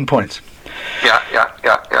 14 points. Yeah.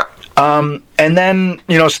 And then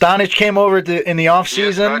Stanic came over in the off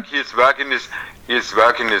season. He's working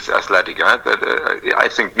his athletic. I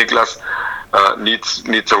think Niklas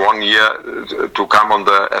needs a 1 year to come on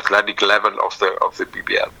the athletic level of the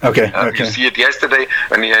BBL. Okay. You see it yesterday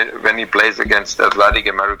when he plays against athletic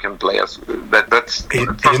American players. That's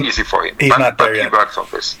not easy for him. He's not there yet. He works on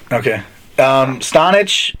this. Okay.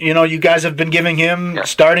 Stanic, you guys have been giving him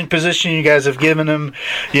starting position. You guys have given him,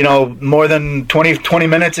 more than 20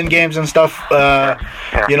 minutes in games and stuff.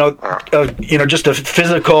 Just a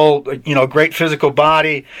physical, great physical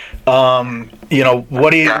body.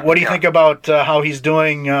 What do you think about how he's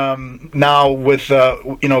doing now with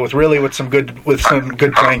some good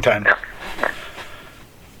playing time?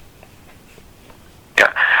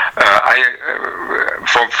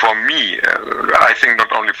 For me, I think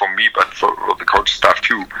not only for me, but for the coach staff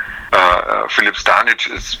too, Filip Stanic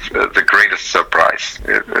is the greatest surprise.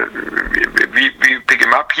 We pick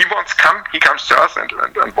him up. He comes to us and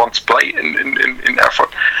wants play in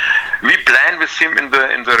Erfurt. We plan with him in the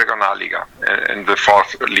Regionalliga, in the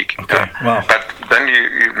 4th league. Okay. Wow. But then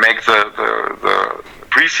you make the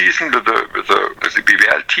preseason with the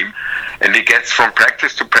BBL team, and he gets from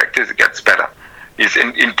practice to practice, it gets better. He's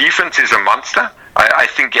in defense, he's a monster. I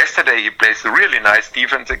think yesterday he plays a really nice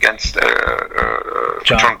defense against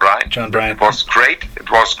John Bryant. John Bryant. It was great.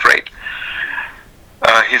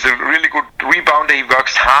 He's a really good rebounder. He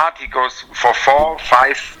works hard. He goes for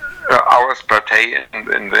 4-5 hours per day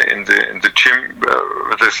in the gym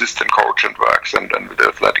with the assistant coach and works and with the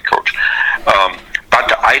athletic coach.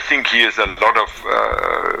 But I think he has a lot of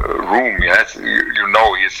room. Yes,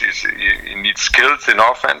 he needs skills in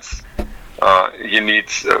offense. He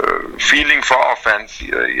needs feeling for offense,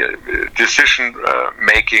 decision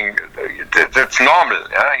making. That's normal.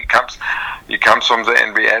 Yeah? He comes from the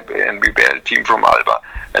NBBL team from Alba,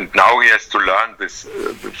 and now he has to learn these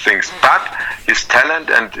things. But his talent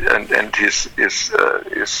and his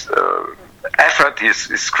effort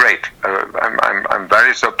is great. I'm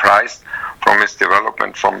very surprised from his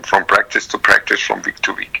development from practice to practice, from week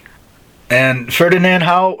to week. And Ferdinand,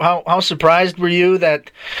 how surprised were you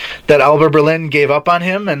that Alba Berlin gave up on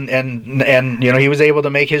him and he was able to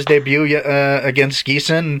make his debut against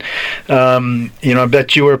Gießen? I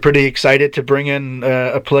bet you were pretty excited to bring in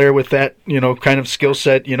a player with that kind of skill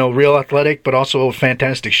set, real athletic, but also a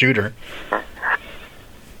fantastic shooter.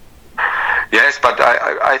 Yes, but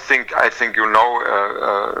I think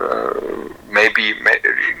maybe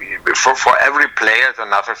for every player it's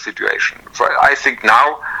another situation. I think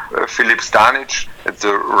now Filip Stanic it's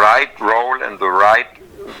the right role and the right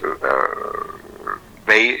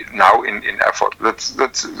way now in Erfurt.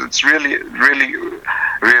 That's really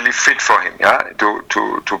fit for him,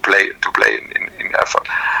 to play in Erfurt.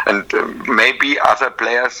 And maybe other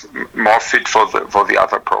players more fit for the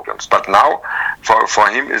other programs. But now for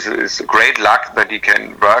him is great luck that he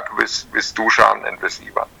can work with Dusan and with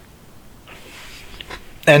Ivan.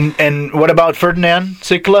 And what about Ferdinand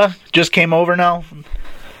Zikla? Just came over now.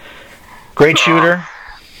 Great shooter.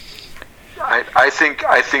 I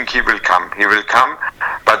think he will come. He will come,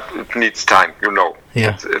 but it needs time.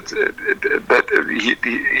 Yeah. He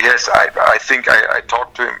has. I think I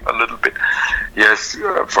talked to him a little bit. He has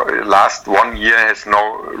for the last 1 year has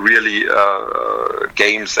no really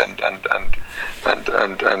games and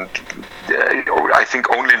I think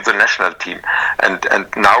only in the national team, and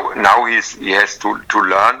now he has to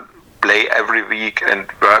learn, play every week and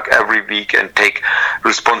work every week and take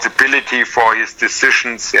responsibility for his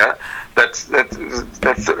decisions. Yeah, that's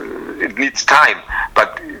it needs time,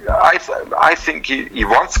 but I think he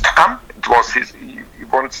wants to come. It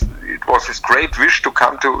was his great wish to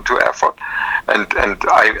come to Erfurt, and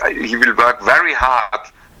he will work very hard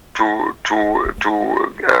to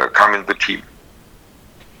come in the team.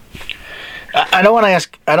 I don't want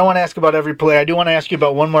to ask about every player. I do want to ask you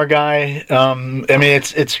about one more guy. I mean,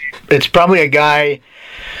 it's probably a guy.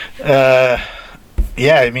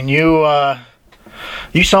 I mean, you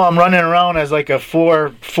saw him running around as like a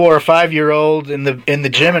 4 or 5 year old in the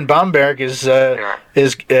gym in Bamberg. Is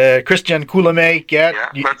Christian Kulemek?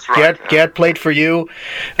 Gerd played for you,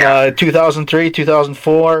 2003,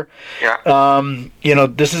 2004.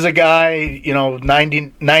 This is a guy,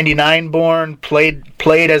 99 born,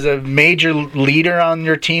 played as a major leader on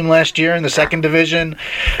your team last year in the second division.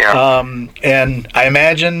 And I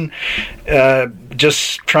imagine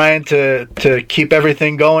just trying to keep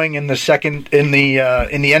everything going in the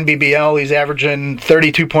NBBL, he's averaging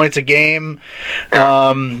 32 points a game.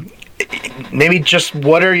 Maybe just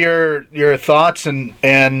what are your thoughts and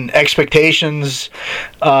expectations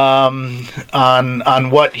on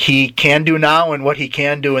what he can do now and what he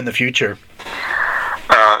can do in the future?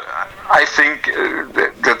 I think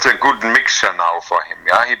that's a good mixture now for him.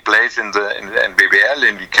 Yeah, he plays in the NBBL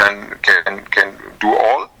and he can do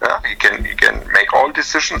all. Yeah? He can make all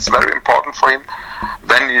decisions. Very important for him.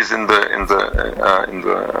 Then he's in the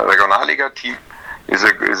Regionalliga team. He's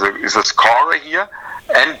a scorer here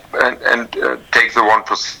and takes the one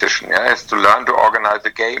position. Yeah, he has to learn to organize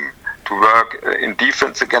the game, to work in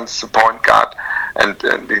defense against the point guard, and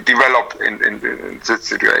develop in this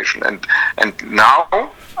situation. And now,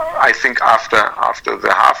 I think after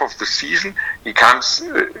the half of the season, he comes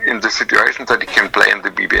in the situation that he can play in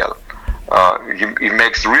the BBL. He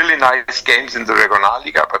makes really nice games in the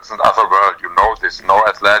Regionalliga, but it's another world. There's no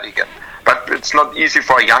athletic, but it's not easy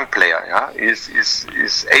for a young player. Yeah,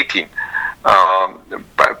 he's 18.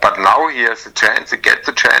 But now he has a chance. He gets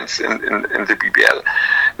a chance in the BBL.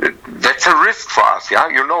 That's a risk for us. Yeah,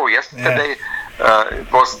 yesterday. It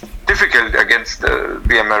was difficult against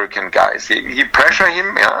the American guys. He pressure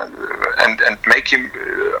him, and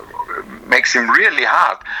makes him really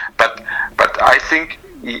hard. But I think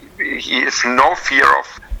he is no fear of.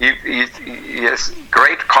 He has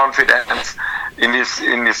great confidence in his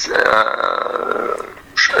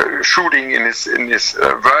shooting, in his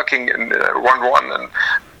working in 1-1, and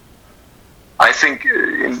I think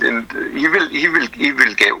he will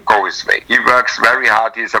go his way. He works very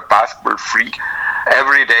hard. He's a basketball freak.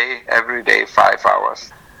 Every day, 5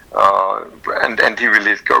 hours, and he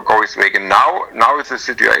will go his way. And now it's a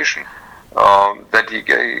situation that he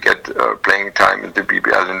get playing time in the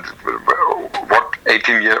BBL, and what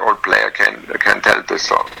 18-year-old player can tell this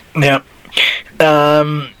song. Yeah.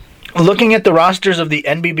 Looking at the rosters of the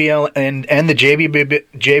NBBL and the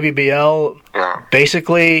JBBL,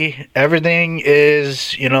 basically everything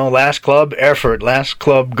is, last club, Erfurt, last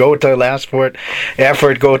club, Gotha, last Fort,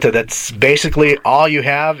 Erfurt, Gotha. That's basically all you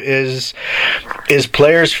have is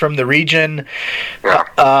players from the region.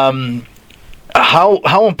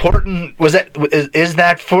 How important was that? Is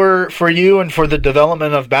that for you and for the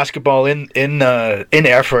development of basketball in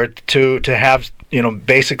Erfurt to have,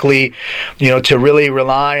 basically, to really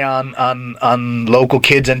rely on local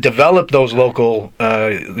kids and develop those local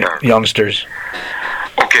youngsters?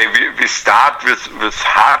 Okay, we start with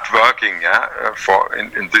hard working, for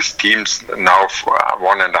in these teams now for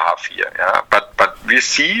 1.5 years, But we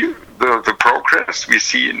see the progress. We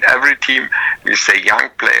see in every team. We say young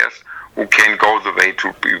players who can go the way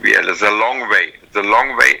to BBL. It's a long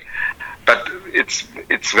way. But it's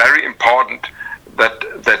very important that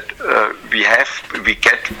we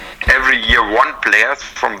get every year one player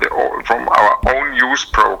from our own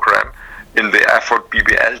youth program in the Erfurt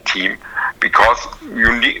BBL team, because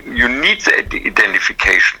you need the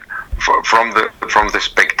identification from the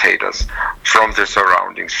spectators, from the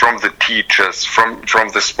surroundings, from the teachers, from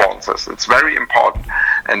the sponsors. It's very important,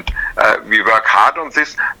 and we work hard on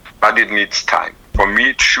this, but it needs time. For me,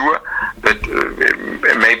 it's sure that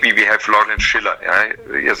maybe we have Lorenz Schiller.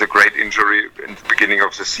 He has a great injury in the beginning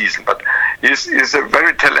of the season, but he's a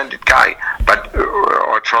very talented guy.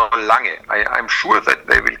 Or Charles Lange, I'm sure that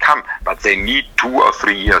they will come, but they need 2 or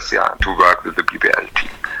 3 years to work with the BBL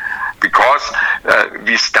team. Because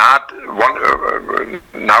we start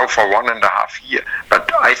now for 1.5 years,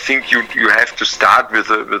 but I think you have to start with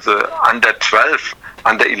the under 12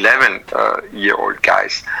 under 11 year old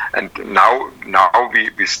guys. And now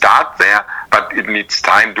we start there, but it needs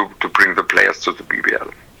time to bring the players to the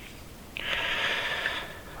BBL.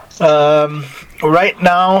 Right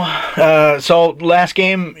now, so last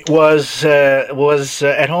game was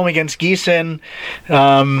at home against Gießen.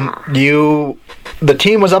 The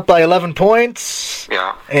team was up by 11 points,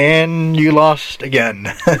 and you lost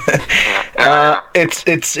again.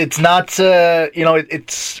 It's not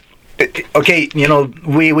okay,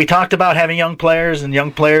 we talked about having young players, and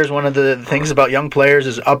young players, one of the things about young players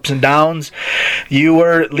is ups and downs. You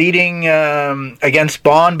were leading against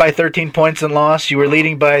Bonn by 13 points and lost. You were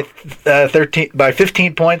leading by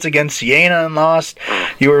 15 points against Siena and lost.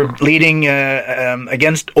 You were leading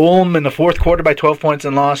against Ulm in the fourth quarter by 12 points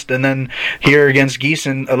and lost, and then here against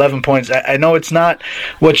Gießen 11 points. I know it's not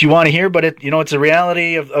what you want to hear, but it's a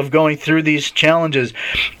reality of going through these challenges.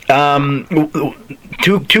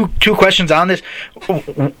 Two questions on this.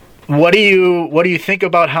 What do you think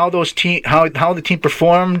about how the team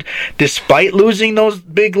performed despite losing those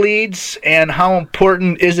big leads, and how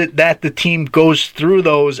important is it that the team goes through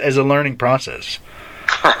those as a learning process?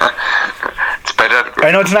 It's better.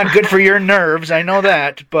 I know it's not good for your nerves. I know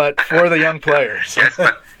that, but for the young players.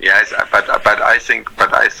 Yes, but I think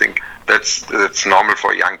that's normal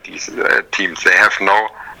for young teams. They have no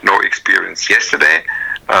experience. Yesterday,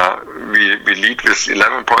 we lead with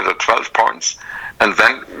 11 points or 12 points, and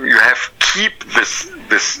then you have keep this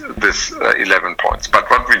 11 points. But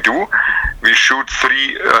what we do, we shoot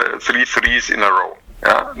three threes in a row.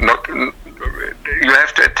 You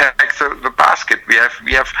have to attack the basket. We have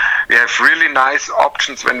really nice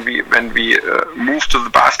options when we move to the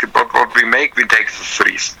basket. But what we make, we take the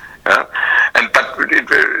threes. But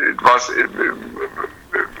it was.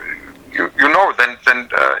 Then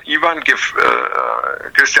Ivan give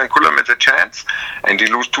Christian Kullametz a chance, and he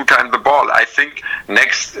lose 2 times the ball. I think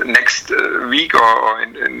next week or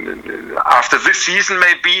after this season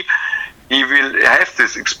maybe he will have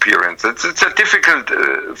this experience. It's a difficult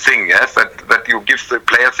thing, yes, that you give the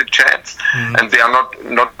players a chance, and they are not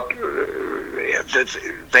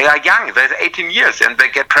they are young. They're 18 years, and they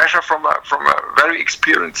get pressure from a very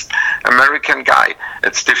experienced American guy.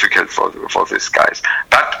 It's difficult for these guys,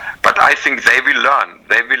 but I think they will learn.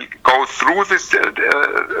 They will go through this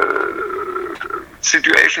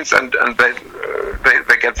situations, and they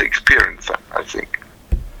get the experience, I think.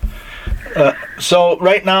 So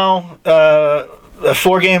right now, a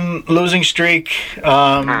 4-game losing streak,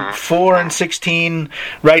 4-16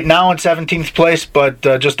 right now in 17th place, but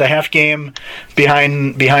just a half game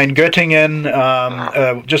behind Göttingen,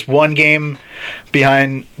 just 1 game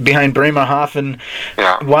behind Bremerhaven.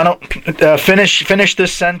 Why don't finish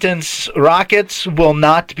this sentence? Rockets will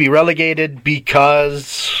not be relegated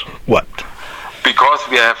because what? Because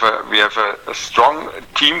we have a strong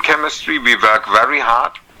team chemistry. We work very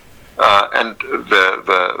hard. And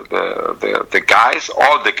the guys,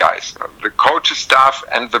 all the guys, the coaching staff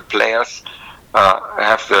and the players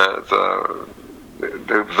have the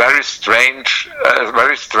very strange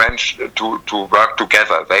to work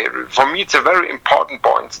together. For me, it's a very important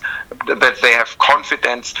point that they have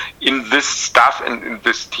confidence in this staff and in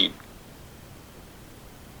this team.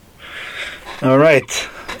 All right,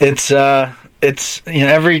 it's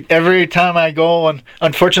every time I go, and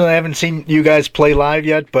unfortunately I haven't seen you guys play live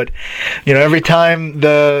yet, but every time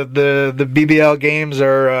the BBL games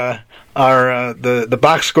are the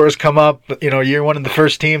box scores come up, you're one of the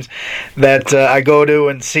first teams that I go to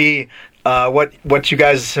and see what you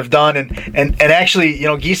guys have done, and actually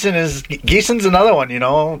Gießen's another one,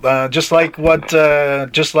 just like what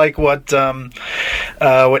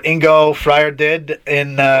Ingo Freyr did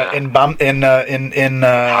in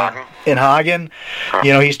Hagen.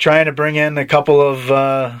 He's trying to bring in a couple of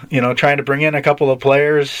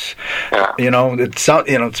players.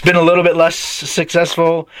 It's been a little bit less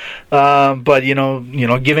successful, but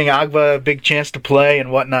giving Agva a big chance to play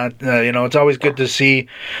and whatnot. It's always good to see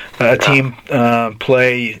a team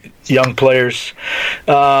play young players.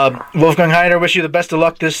 Wolfgang Heider, wish you the best of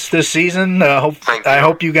luck this season. I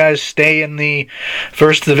hope you guys stay in the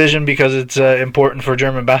first division, because it's important for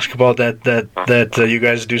German basketball that you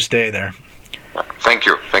guys do stay there. Thank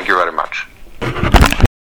you very much.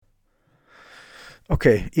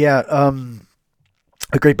 Okay, yeah,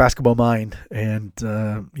 a great basketball mind, and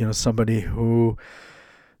somebody who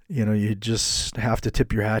you just have to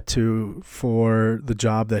tip your hat to for the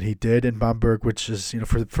job that he did in Bamberg, which is,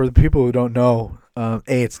 for the people who don't know,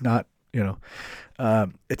 it's not,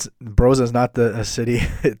 it's Brose is not a city.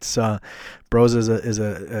 It's Brose is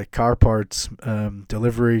a car parts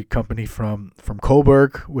delivery company from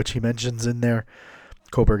Coburg, which he mentions in there.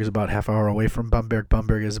 Coburg is about half hour away from Bamberg.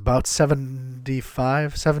 Bamberg is about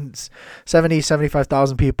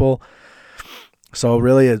 75,000 people. So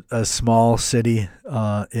really a small city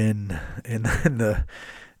in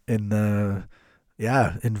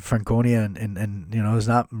Franconia, and there's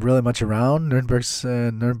not really much around.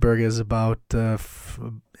 Nuremberg is about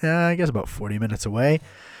I guess about 40 minutes away,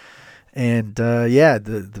 and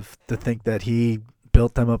to think that he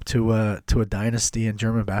built them up to a dynasty in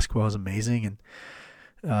German basketball is amazing,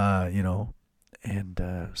 and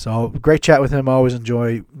so great chat with him. I always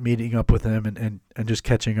enjoy meeting up with him and just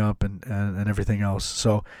catching up and everything else.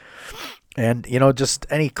 So, and just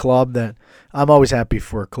any club that I'm always happy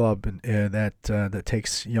for a club that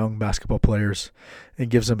takes young basketball players and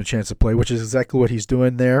gives them a chance to play, which is exactly what he's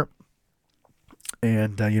doing there.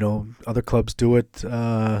 And other clubs do it.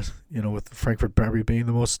 With Frankfurt probably being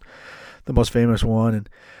the most famous one,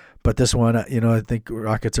 but this one, I think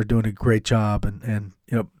Rockets are doing a great job, and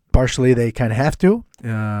partially they kind of have to,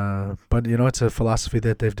 but it's a philosophy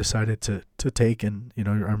that they've decided to take, and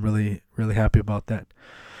I'm really, really happy about that.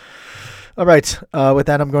 All right, with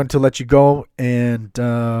that, I'm going to let you go, and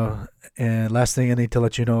last thing I need to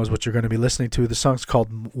let you know is what you're going to be listening to. The song's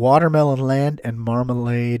called Watermelon Land and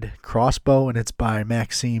Marmalade Crossbow, and it's by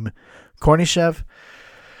Maxim Kornishev.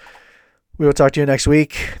 We will talk to you next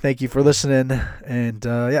week. Thank you for listening, and be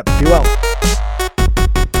well.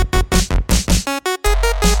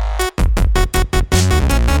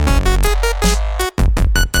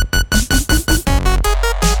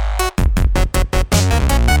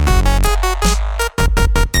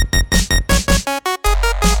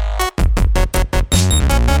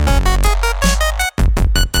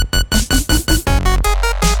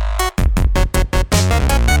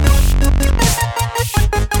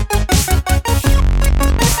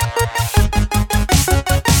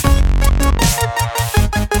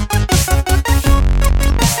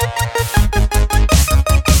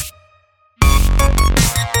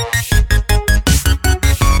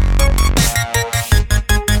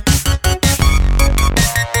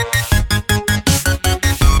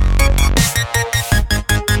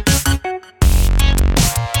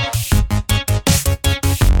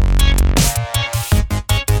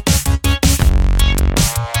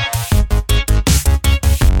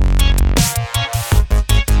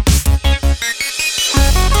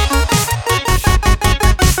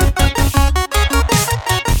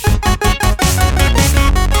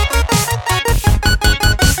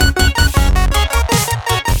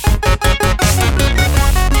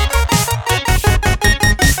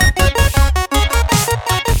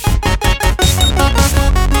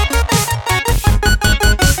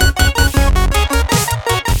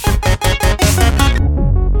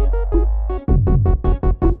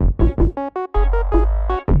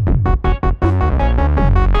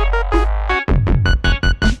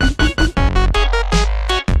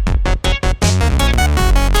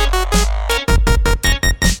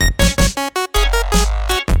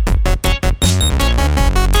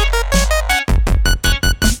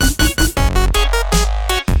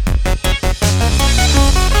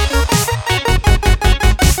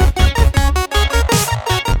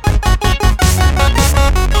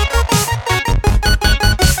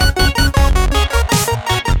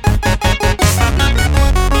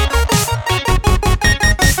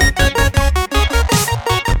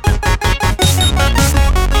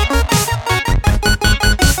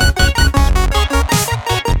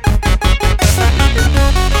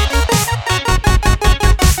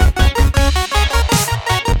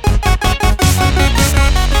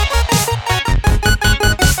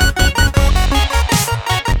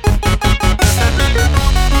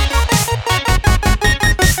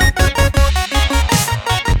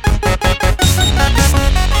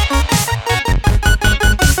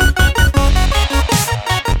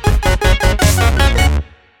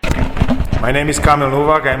 My name is Kamil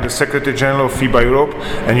Novak, I am the Secretary General of FIBA Europe,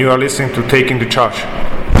 and you are listening to Taking the Charge.